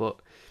well. But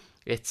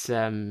it's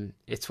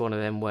one of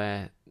them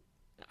where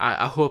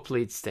I hope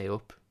Leeds stay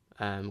up,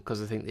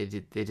 because I think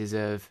they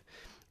deserve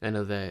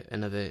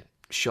another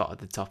shot at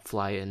the top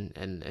flight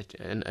and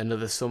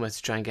another summer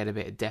to try and get a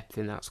bit of depth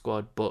in that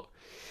squad. But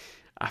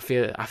I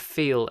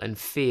feel and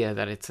fear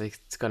that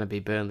it's going to be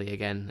Burnley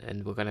again,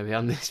 and we're going to be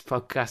on this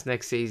podcast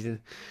next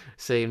season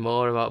saying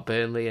more about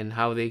Burnley and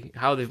how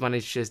they've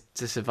managed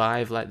to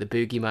survive, like the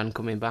boogeyman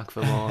coming back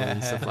for more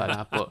and stuff like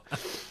that. But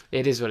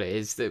it is what it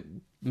is. That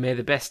may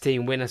the best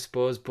team win, I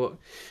suppose. But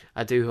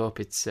I do hope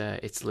it's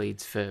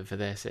Leeds for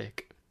their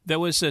sake. There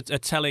was a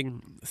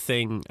telling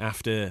thing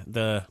after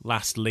the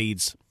last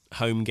Leeds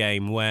home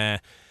game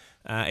where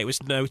it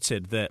was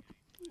noted that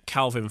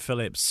Calvin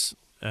Phillips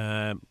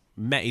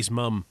met his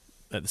mum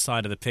at the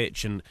side of the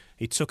pitch, and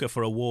he took her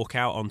for a walk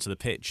out onto the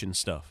pitch and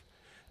stuff.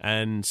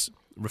 And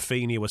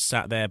Rafinha was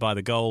sat there by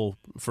the goal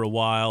for a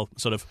while,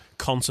 sort of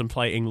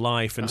contemplating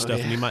life and stuff.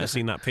 Yeah. And you might have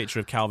seen that picture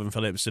of Calvin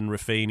Phillips and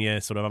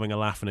Rafinha sort of having a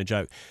laugh and a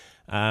joke.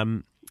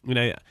 I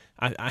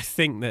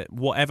think that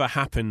whatever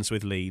happens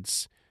with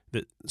Leeds,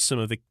 that some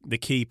of the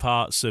key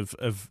parts of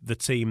the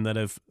team that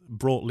have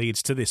brought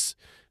Leeds to this,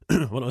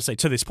 well, not say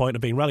to this point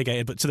of being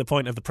relegated, but to the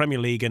point of the Premier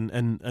League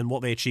and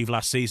what they achieved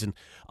last season,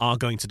 are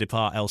going to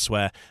depart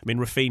elsewhere. I mean,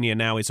 Rafinha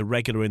now is a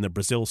regular in the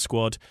Brazil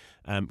squad.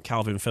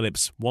 Calvin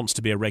Phillips wants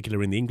to be a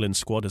regular in the England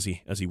squad as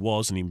he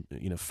was, and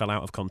he fell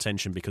out of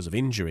contention because of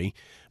injury.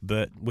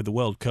 But with the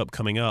World Cup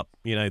coming up,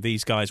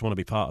 these guys want to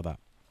be part of that.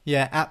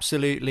 Yeah,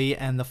 absolutely.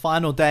 And the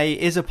final day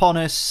is upon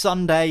us.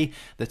 Sunday,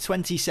 the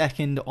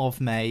 22nd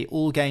of May.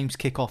 All games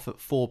kick off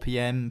at 4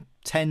 p.m.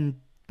 10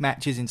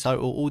 matches in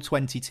total, all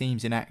 20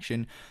 teams in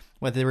action.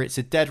 Whether it's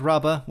a dead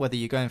rubber, whether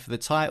you're going for the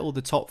title,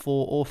 the top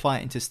four, or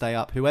fighting to stay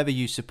up, whoever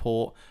you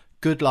support,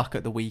 good luck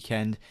at the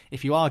weekend.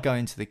 If you are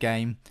going to the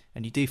game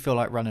and you do feel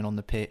like running on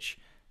the pitch,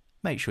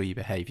 make sure you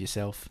behave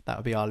yourself. That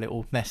would be our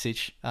little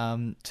message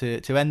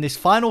to end this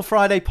final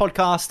Friday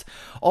podcast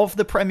of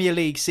the Premier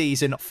League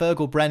season.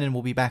 Fergal Brennan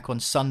will be back on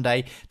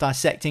Sunday,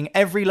 dissecting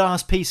every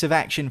last piece of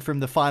action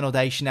from the final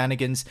day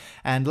shenanigans.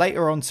 And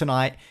later on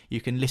tonight, you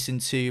can listen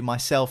to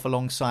myself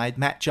alongside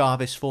Matt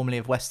Jarvis, formerly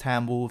of West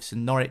Ham, Wolves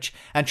and Norwich,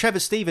 and Trevor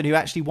Stephen, who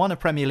actually won a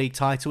Premier League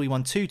title. He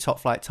won 2 top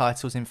flight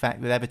titles, in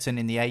fact, with Everton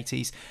in the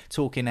 80s,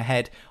 talking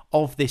ahead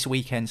of this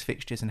weekend's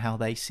fixtures and how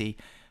they see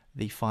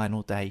the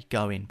final day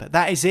going. But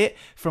that is it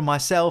from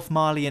myself,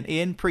 Marley and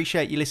Ian.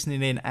 Appreciate you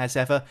listening in as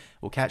ever.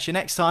 We'll catch you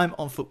next time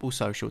on Football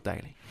Social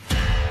Daily.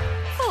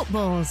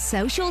 Football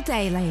Social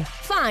Daily.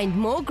 Find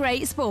more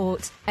great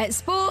sport at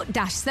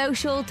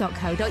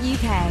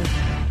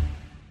sport-social.co.uk.